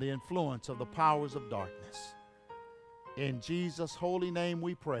and the influence of the powers of darkness. In Jesus' holy name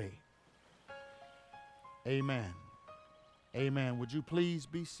we pray. Amen. Amen. Would you please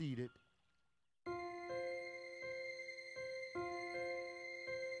be seated?